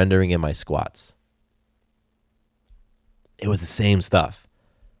about surrendering in my squats. It was the same stuff.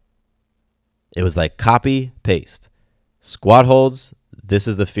 It was like copy, paste. Squat holds, this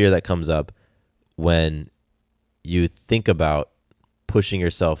is the fear that comes up when you think about pushing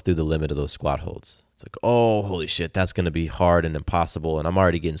yourself through the limit of those squat holds. It's like, oh, holy shit, that's going to be hard and impossible, and I'm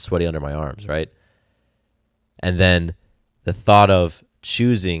already getting sweaty under my arms, right? And then the thought of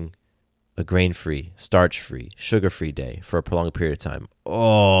choosing a grain-free, starch-free, sugar-free day for a prolonged period of time.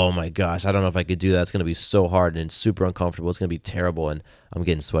 Oh my gosh, I don't know if I could do that. It's going to be so hard and super uncomfortable. It's going to be terrible, and I'm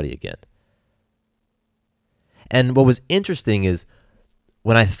getting sweaty again. And what was interesting is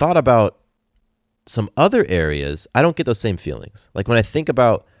when I thought about some other areas, I don't get those same feelings. Like when I think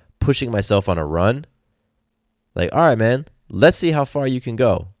about pushing myself on a run, like, all right, man, let's see how far you can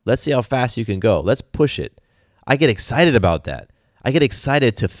go. Let's see how fast you can go. Let's push it. I get excited about that. I get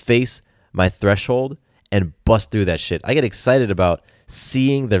excited to face my threshold and bust through that shit. I get excited about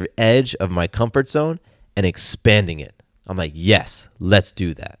seeing the edge of my comfort zone and expanding it. I'm like, yes, let's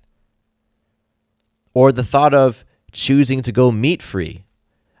do that. Or the thought of choosing to go meat-free.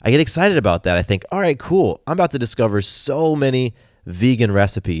 I get excited about that. I think, all right, cool. I'm about to discover so many vegan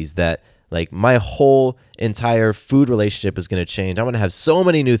recipes that like my whole entire food relationship is going to change. I'm going to have so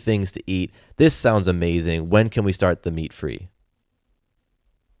many new things to eat. This sounds amazing. When can we start the meat-free?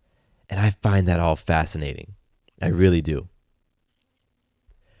 And I find that all fascinating. I really do.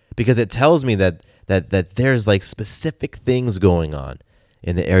 because it tells me that there's like specific things going on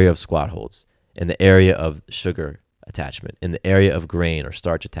in the area of squat holds, in the area of sugar attachment, in the area of grain or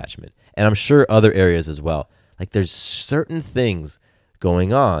starch attachment, and I'm sure other areas as well. Like there's certain things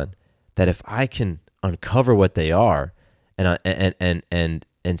going on that if I can uncover what they are and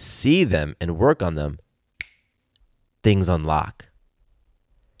see them and work on them, things unlock.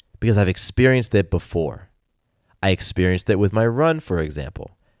 Because I've experienced it before. I experienced it with my run, for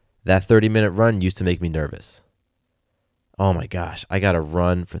example. That 30-minute run used to make me nervous. Oh my gosh, I got to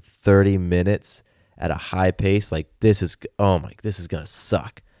run for 30 minutes at a high pace. Like this is going to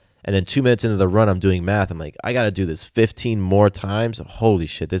suck. And then 2 minutes into the run, I'm doing math. I'm like, I got to do this 15 more times. Holy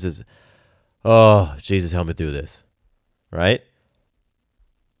shit, oh, Jesus, help me through this. Right?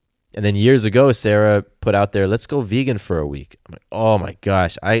 And then years ago, Sarah put out there, let's go vegan for a week. I'm like, oh my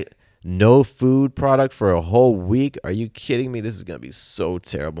gosh, no food product for a whole week? Are you kidding me? This is going to be so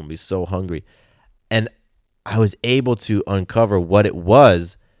terrible and be so hungry. And I was able to uncover what it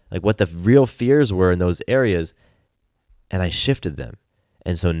was, like what the real fears were in those areas, and I shifted them.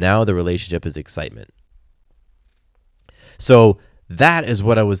 And so now the relationship is excitement. So that is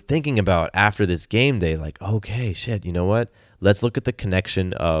what I was thinking about after this game day. Like, okay, shit, you know what? Let's look at the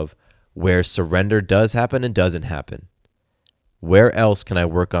connection of where surrender does happen and doesn't happen. Where else can I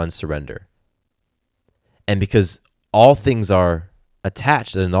work on surrender? And because all things are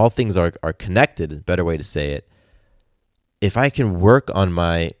attached and all things are connected, is a better way to say it, if I can work on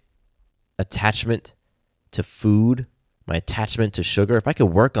my attachment to food, my attachment to sugar, if I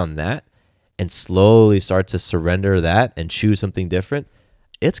can work on that and slowly start to surrender that and choose something different,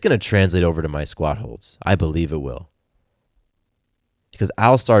 it's going to translate over to my squat holds. I believe it will. Because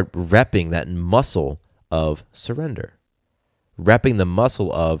I'll start repping that muscle of surrender. Repping the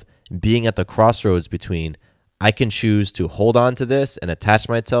muscle of being at the crossroads between I can choose to hold on to this and attach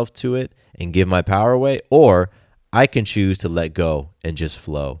myself to it and give my power away, or I can choose to let go and just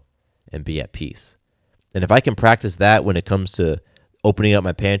flow and be at peace. And if I can practice that when it comes to opening up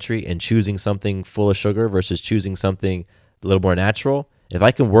my pantry and choosing something full of sugar versus choosing something a little more natural, if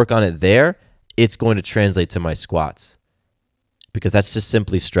I can work on it there, it's going to translate to my squats. Because that's just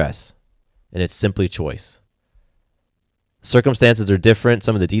simply stress, and it's simply choice. Circumstances are different.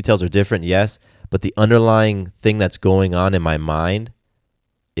 Some of the details are different, yes, but the underlying thing that's going on in my mind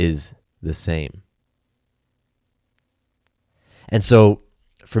is the same. And so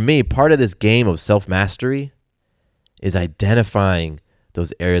for me, part of this game of self-mastery is identifying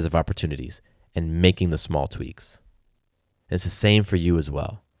those areas of opportunities and making the small tweaks. And it's the same for you as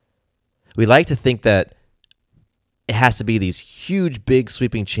well. We like to think that it has to be these huge, big,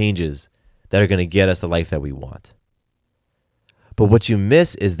 sweeping changes that are going to get us the life that we want. But what you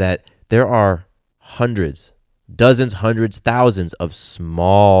miss is that there are hundreds, dozens, hundreds, thousands of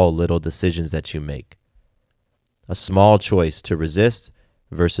small little decisions that you make. A small choice to resist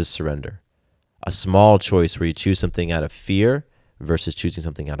versus surrender. A small choice where you choose something out of fear versus choosing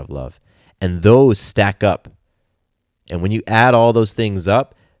something out of love. And those stack up. And when you add all those things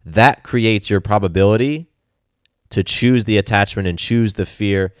up, that creates your probability to choose the attachment and choose the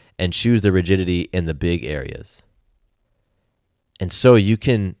fear and choose the rigidity in the big areas. And so you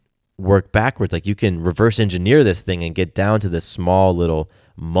can work backwards, like you can reverse engineer this thing and get down to the small little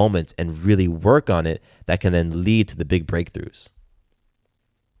moments and really work on it that can then lead to the big breakthroughs.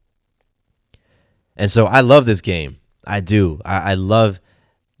 And so I love this game. I do. I love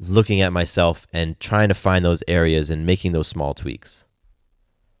looking at myself and trying to find those areas and making those small tweaks.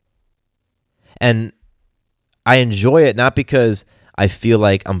 And I enjoy it not because I feel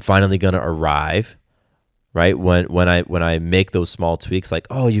like I'm finally going to arrive, right? When I make those small tweaks, like,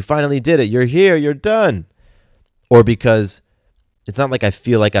 oh, you finally did it. You're here. You're done. Or because it's not like I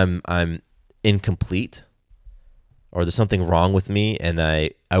feel like I'm incomplete or there's something wrong with me and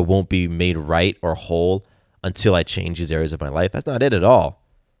I won't be made right or whole until I change these areas of my life. That's not it at all.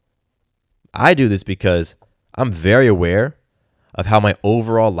 I do this because I'm very aware of how my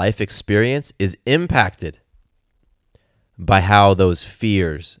overall life experience is impacted by how those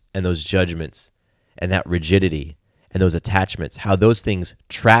fears and those judgments and that rigidity and those attachments, how those things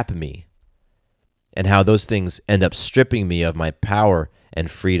trap me and how those things end up stripping me of my power and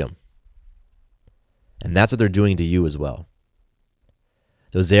freedom. And that's what they're doing to you as well.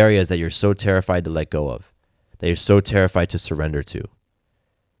 Those areas that you're so terrified to let go of, that you're so terrified to surrender to,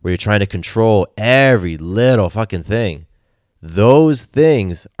 where you're trying to control every little fucking thing. Those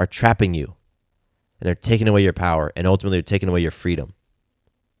things are trapping you. And they're taking away your power. And ultimately, they're taking away your freedom.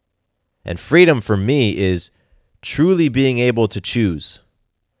 And freedom for me is truly being able to choose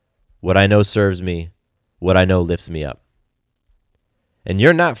what I know serves me, what I know lifts me up. And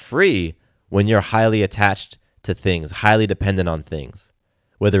you're not free when you're highly attached to things, highly dependent on things,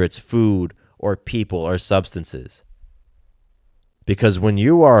 whether it's food or people or substances. Because when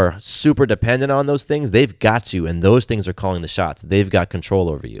you are super dependent on those things, they've got you, and those things are calling the shots. They've got control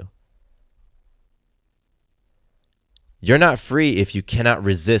over you. You're not free if you cannot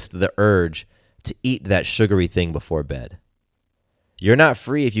resist the urge to eat that sugary thing before bed. You're not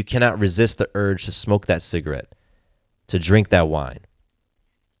free if you cannot resist the urge to smoke that cigarette, to drink that wine.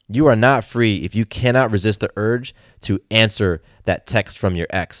 You are not free if you cannot resist the urge to answer that text from your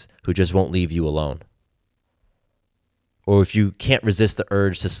ex who just won't leave you alone. Or if you can't resist the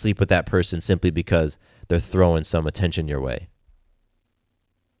urge to sleep with that person simply because they're throwing some attention your way.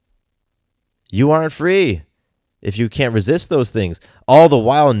 You aren't free if you can't resist those things, all the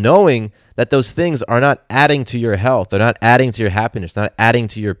while knowing that those things are not adding to your health. They're not adding to your happiness. They're not adding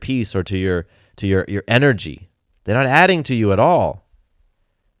to your peace or to your energy. They're not adding to you at all.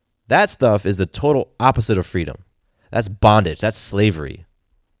 That stuff is the total opposite of freedom. That's bondage. That's slavery.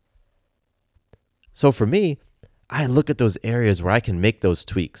 So for me, I look at those areas where I can make those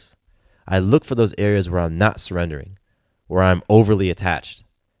tweaks. I look for those areas where I'm not surrendering, where I'm overly attached.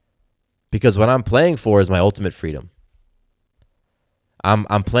 Because what I'm playing for is my ultimate freedom. I'm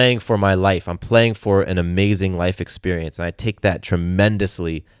playing for my life. I'm playing for an amazing life experience, and I take that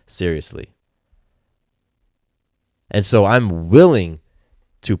tremendously seriously. And so I'm willing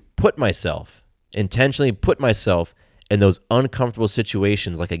to intentionally put myself in those uncomfortable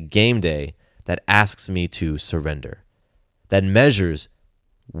situations like a game day that asks me to surrender, that measures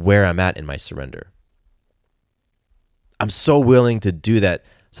where I'm at in my surrender. I'm so willing to do that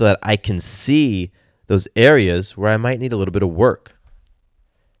so that I can see those areas where I might need a little bit of work.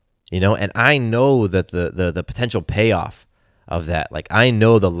 And I know that the potential payoff of that, like I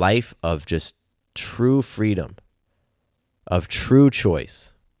know the life of just true freedom, of true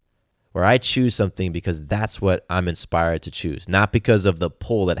choice, where I choose something because that's what I'm inspired to choose, not because of the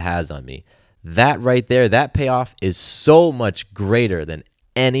pull it has on me. That right there, that payoff is so much greater than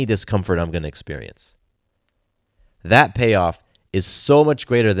any discomfort I'm going to experience. That payoff is so much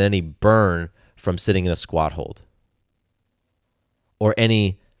greater than any burn from sitting in a squat hold or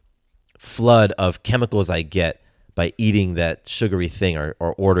any flood of chemicals I get by eating that sugary thing or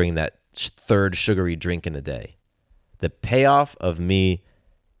ordering that third sugary drink in a day. The payoff of me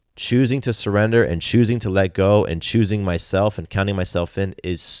choosing to surrender and choosing to let go and choosing myself and counting myself in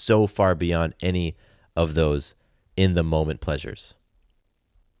is so far beyond any of those in the moment pleasures.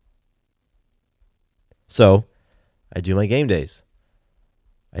 So I do my game days.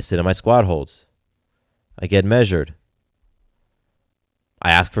 I sit in my squat holds. I get measured.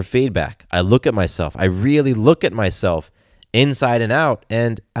 I ask for feedback. I look at myself. I really look at myself inside and out,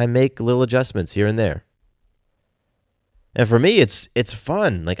 and I make little adjustments here and there. And for me, it's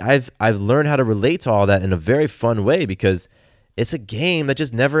fun. Like I've learned how to relate to all that in a very fun way because it's a game that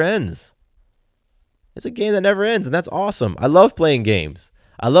just never ends. It's a game that never ends, and that's awesome. I love playing games.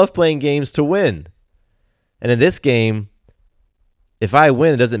 I love playing games to win. And in this game, if I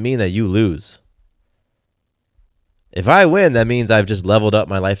win, it doesn't mean that you lose. If I win, that means I've just leveled up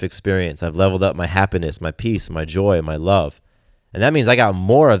my life experience. I've leveled up my happiness, my peace, my joy, my love. And that means I got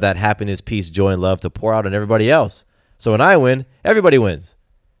more of that happiness, peace, joy, and love to pour out on everybody else. So when I win, everybody wins.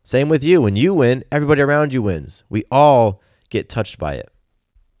 Same with you. When you win, everybody around you wins. We all get touched by it.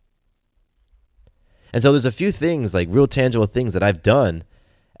 And so there's a few things, like real tangible things that I've done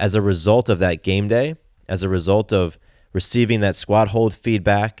as a result of that game day, as a result of receiving that squat hold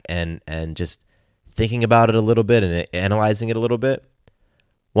feedback and just thinking about it a little bit and analyzing it a little bit.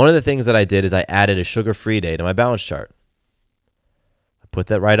 One of the things that I did is I added a sugar-free day to my balance chart. I put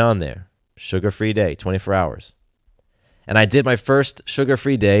that right on there. Sugar-free day, 24 hours. And I did my first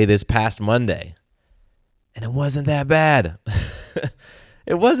sugar-free day this past Monday. And it wasn't that bad.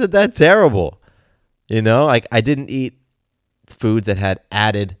 It wasn't that terrible. Like I didn't eat foods that had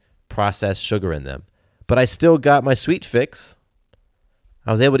added processed sugar in them. But I still got my sweet fix.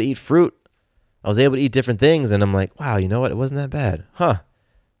 I was able to eat fruit. I was able to eat different things. And I'm like, wow, you know what? It wasn't that bad.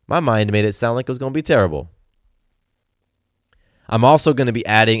 My mind made it sound like it was going to be terrible. I'm also going to be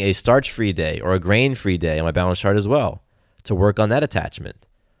adding a starch-free day or a grain-free day on my balance chart as well to work on that attachment.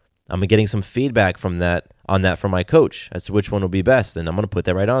 I'm getting some feedback from that from my coach as to which one will be best, and I'm going to put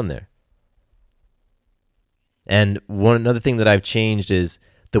that right on there. And another thing that I've changed is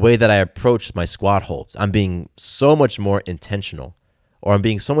the way that I approach my squat holds. I'm being so much more intentional, or I'm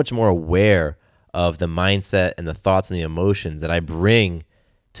being so much more aware of the mindset and the thoughts and the emotions that I bring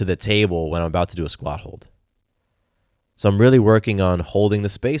to the table when I'm about to do a squat hold. So I'm really working on holding the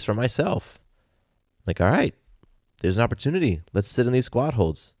space for myself. Like, all right, there's an opportunity. Let's sit in these squat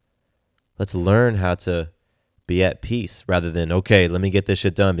holds. Let's learn how to be at peace rather than, okay, let me get this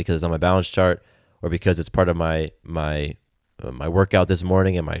shit done because it's on my balance chart or because it's part of my workout this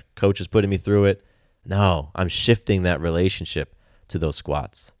morning and my coach is putting me through it. No, I'm shifting that relationship to those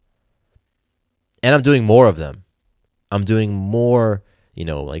squats. And I'm doing more of them. I'm doing more,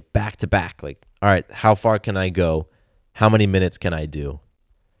 like back to back. Like, all right, how far can I go? How many minutes can I do?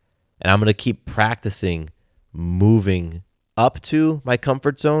 And I'm going to keep practicing moving up to my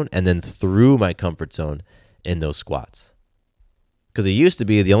comfort zone and then through my comfort zone in those squats. Because it used to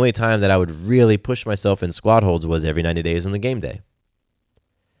be the only time that I would really push myself in squat holds was every 90 days in the game day.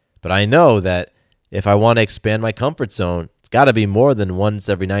 But I know that if I want to expand my comfort zone, it's got to be more than once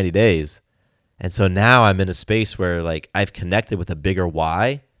every 90 days. And so now I'm in a space where like I've connected with a bigger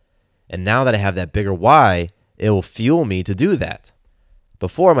why. And now that I have that bigger why, it will fuel me to do that.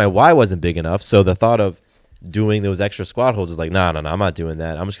 Before, my why wasn't big enough. So the thought of doing those extra squat holds is like, no, I'm not doing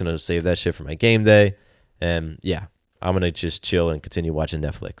that. I'm just going to save that shit for my game day. And yeah, I'm going to just chill and continue watching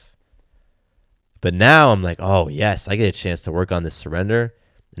Netflix. But now I'm like, oh, yes, I get a chance to work on this surrender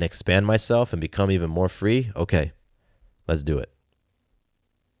and expand myself and become even more free. Okay, let's do it.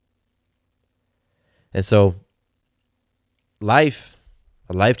 And so life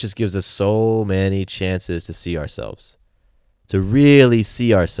just gives us so many chances to see ourselves, to really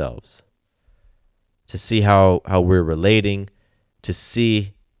see ourselves, to see how we're relating, to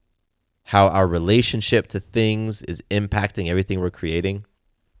see how our relationship to things is impacting everything we're creating.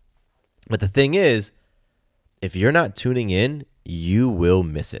 But the thing is, if you're not tuning in, you will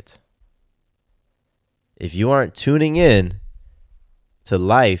miss it. If you aren't tuning in to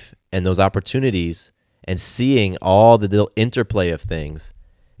life and those opportunities and seeing all the little interplay of things,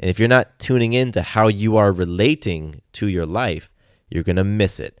 and if you're not tuning in to how you are relating to your life, you're going to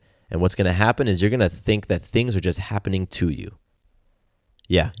miss it. And what's going to happen is you're going to think that things are just happening to you.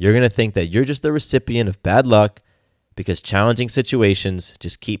 Yeah, you're going to think that you're just the recipient of bad luck because challenging situations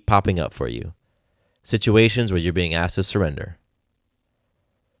just keep popping up for you. Situations where you're being asked to surrender.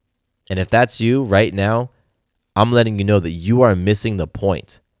 And if that's you right now, I'm letting you know that you are missing the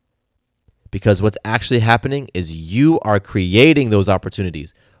point. Because what's actually happening is you are creating those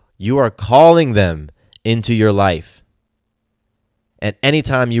opportunities. You are calling them into your life. And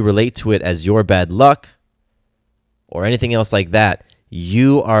anytime you relate to it as your bad luck or anything else like that,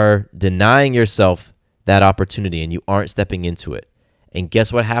 you are denying yourself that opportunity and you aren't stepping into it. And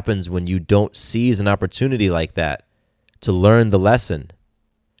guess what happens when you don't seize an opportunity like that to learn the lesson?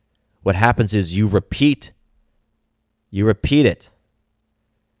 What happens is you repeat it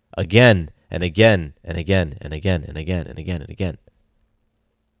again and again and again and again and again and again and again.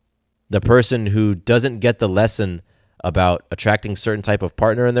 The person who doesn't get the lesson about attracting certain type of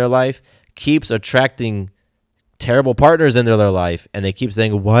partner in their life keeps attracting terrible partners in their life, and they keep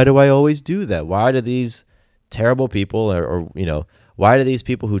saying, why do I always do that? Why do these terrible people or why do these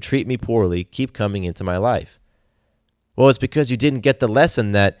people who treat me poorly keep coming into my life? Well, it's because you didn't get the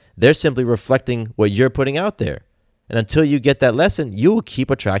lesson that they're simply reflecting what you're putting out there. And until you get that lesson, you will keep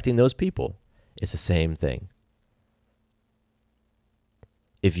attracting those people. It's the same thing.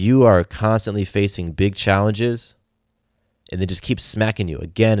 If you are constantly facing big challenges and they just keep smacking you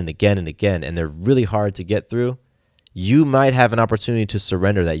again and again and again, and they're really hard to get through, you might have an opportunity to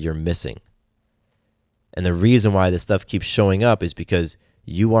surrender that you're missing. And the reason why this stuff keeps showing up is because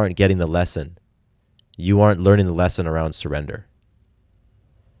you aren't getting the lesson. You aren't learning the lesson around surrender.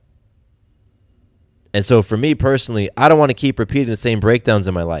 And so for me personally, I don't want to keep repeating the same breakdowns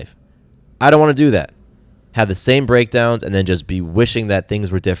in my life. I don't want to do that. Have the same breakdowns and then just be wishing that things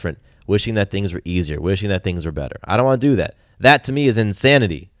were different, wishing that things were easier, wishing that things were better. I don't want to do that. That to me is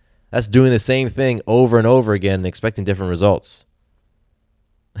insanity. That's doing the same thing over and over again and expecting different results.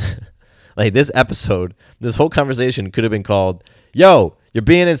 Like this episode, this whole conversation could have been called, yo, you're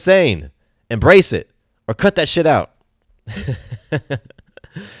being insane. Embrace it or cut that shit out.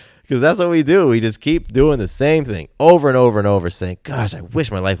 Because that's what we do. We just keep doing the same thing over and over and over, saying, gosh, I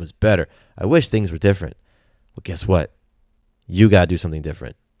wish my life was better. I wish things were different. Well, guess what? You got to do something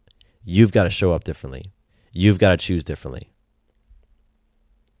different. You've got to show up differently. You've got to choose differently.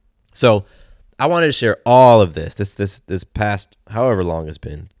 So I wanted to share all of this past, however long it's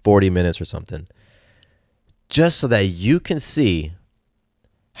been, 40 minutes or something, just so that you can see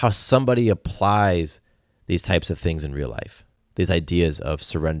how somebody applies these types of things in real life. These ideas of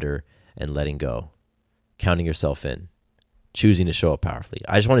surrender and letting go, counting yourself in, choosing to show up powerfully.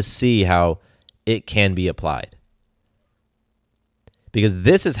 I just want to see how it can be applied. Because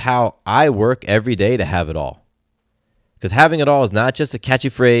this is how I work every day to have it all. Because having it all is not just a catchy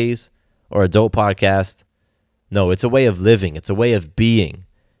phrase or a dope podcast. No, it's a way of living. It's a way of being.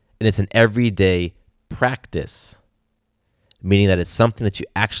 And it's an everyday practice, meaning that it's something that you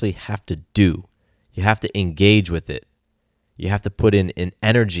actually have to do. You have to engage with it. You have to put in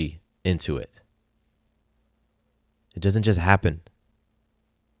energy into it. It doesn't just happen.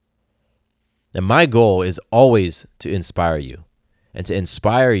 And my goal is always to inspire you, and to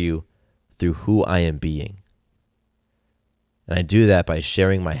inspire you through who I am being. And I do that by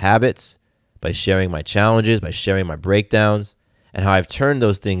sharing my habits, by sharing my challenges, by sharing my breakdowns, and how I've turned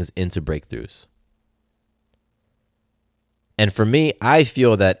those things into breakthroughs. And for me, I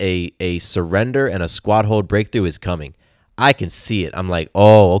feel that a surrender and a squat hold breakthrough is coming. I can see it. I'm like,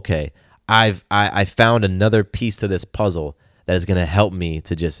 oh, okay. I found another piece to this puzzle that is going to help me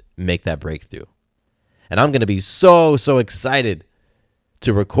to just make that breakthrough. And I'm going to be so excited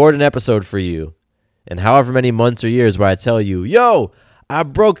to record an episode for you in however many months or years where I tell you, yo, I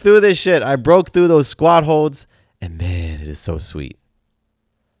broke through this shit. I broke through those squat holds. And man, it is so sweet.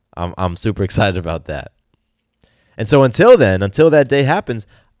 I'm super excited about that. And so until that day happens,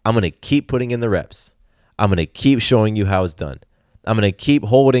 I'm going to keep putting in the reps. I'm going to keep showing you how it's done. I'm going to keep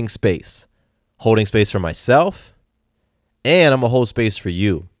holding space for myself, and I'm going to hold space for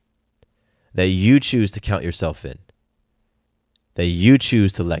you, that you choose to count yourself in, that you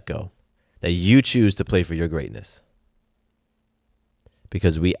choose to let go, that you choose to play for your greatness.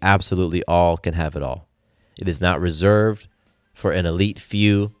 Because we absolutely all can have it all. It is not reserved for an elite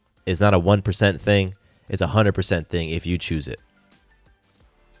few. It's not a 1% thing. It's a 100% thing if you choose it.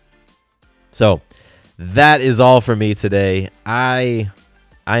 So that is all for me today. I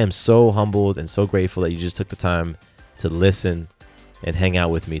am so humbled and so grateful that you just took the time to listen and hang out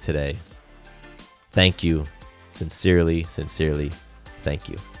with me today. Thank you. Sincerely, thank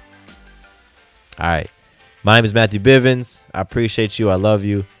you. All right. My name is Matthew Bivens. I appreciate you. I love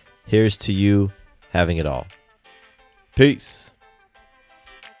you. Here's to you having it all. Peace.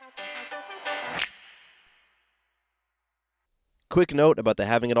 Quick note about the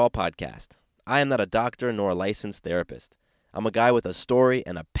Having It All podcast. I am not a doctor nor a licensed therapist. I'm a guy with a story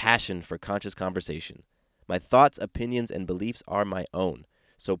and a passion for conscious conversation. My thoughts, opinions, and beliefs are my own.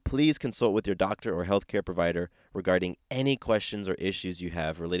 So please consult with your doctor or healthcare provider regarding any questions or issues you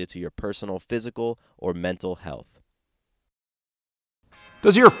have related to your personal physical or mental health.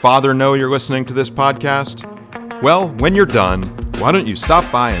 Does your father know you're listening to this podcast? Well, when you're done, why don't you stop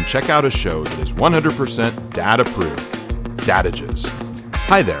by and check out a show that is 100% dad-approved, Dadages.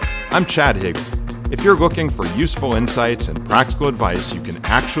 Hi there, I'm Chad Higgle. If you're looking for useful insights and practical advice you can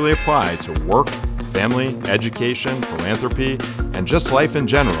actually apply to work, family, education, philanthropy, and just life in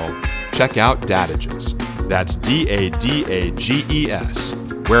general, check out Dadages. That's Dadages,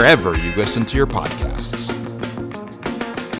 wherever you listen to your podcasts.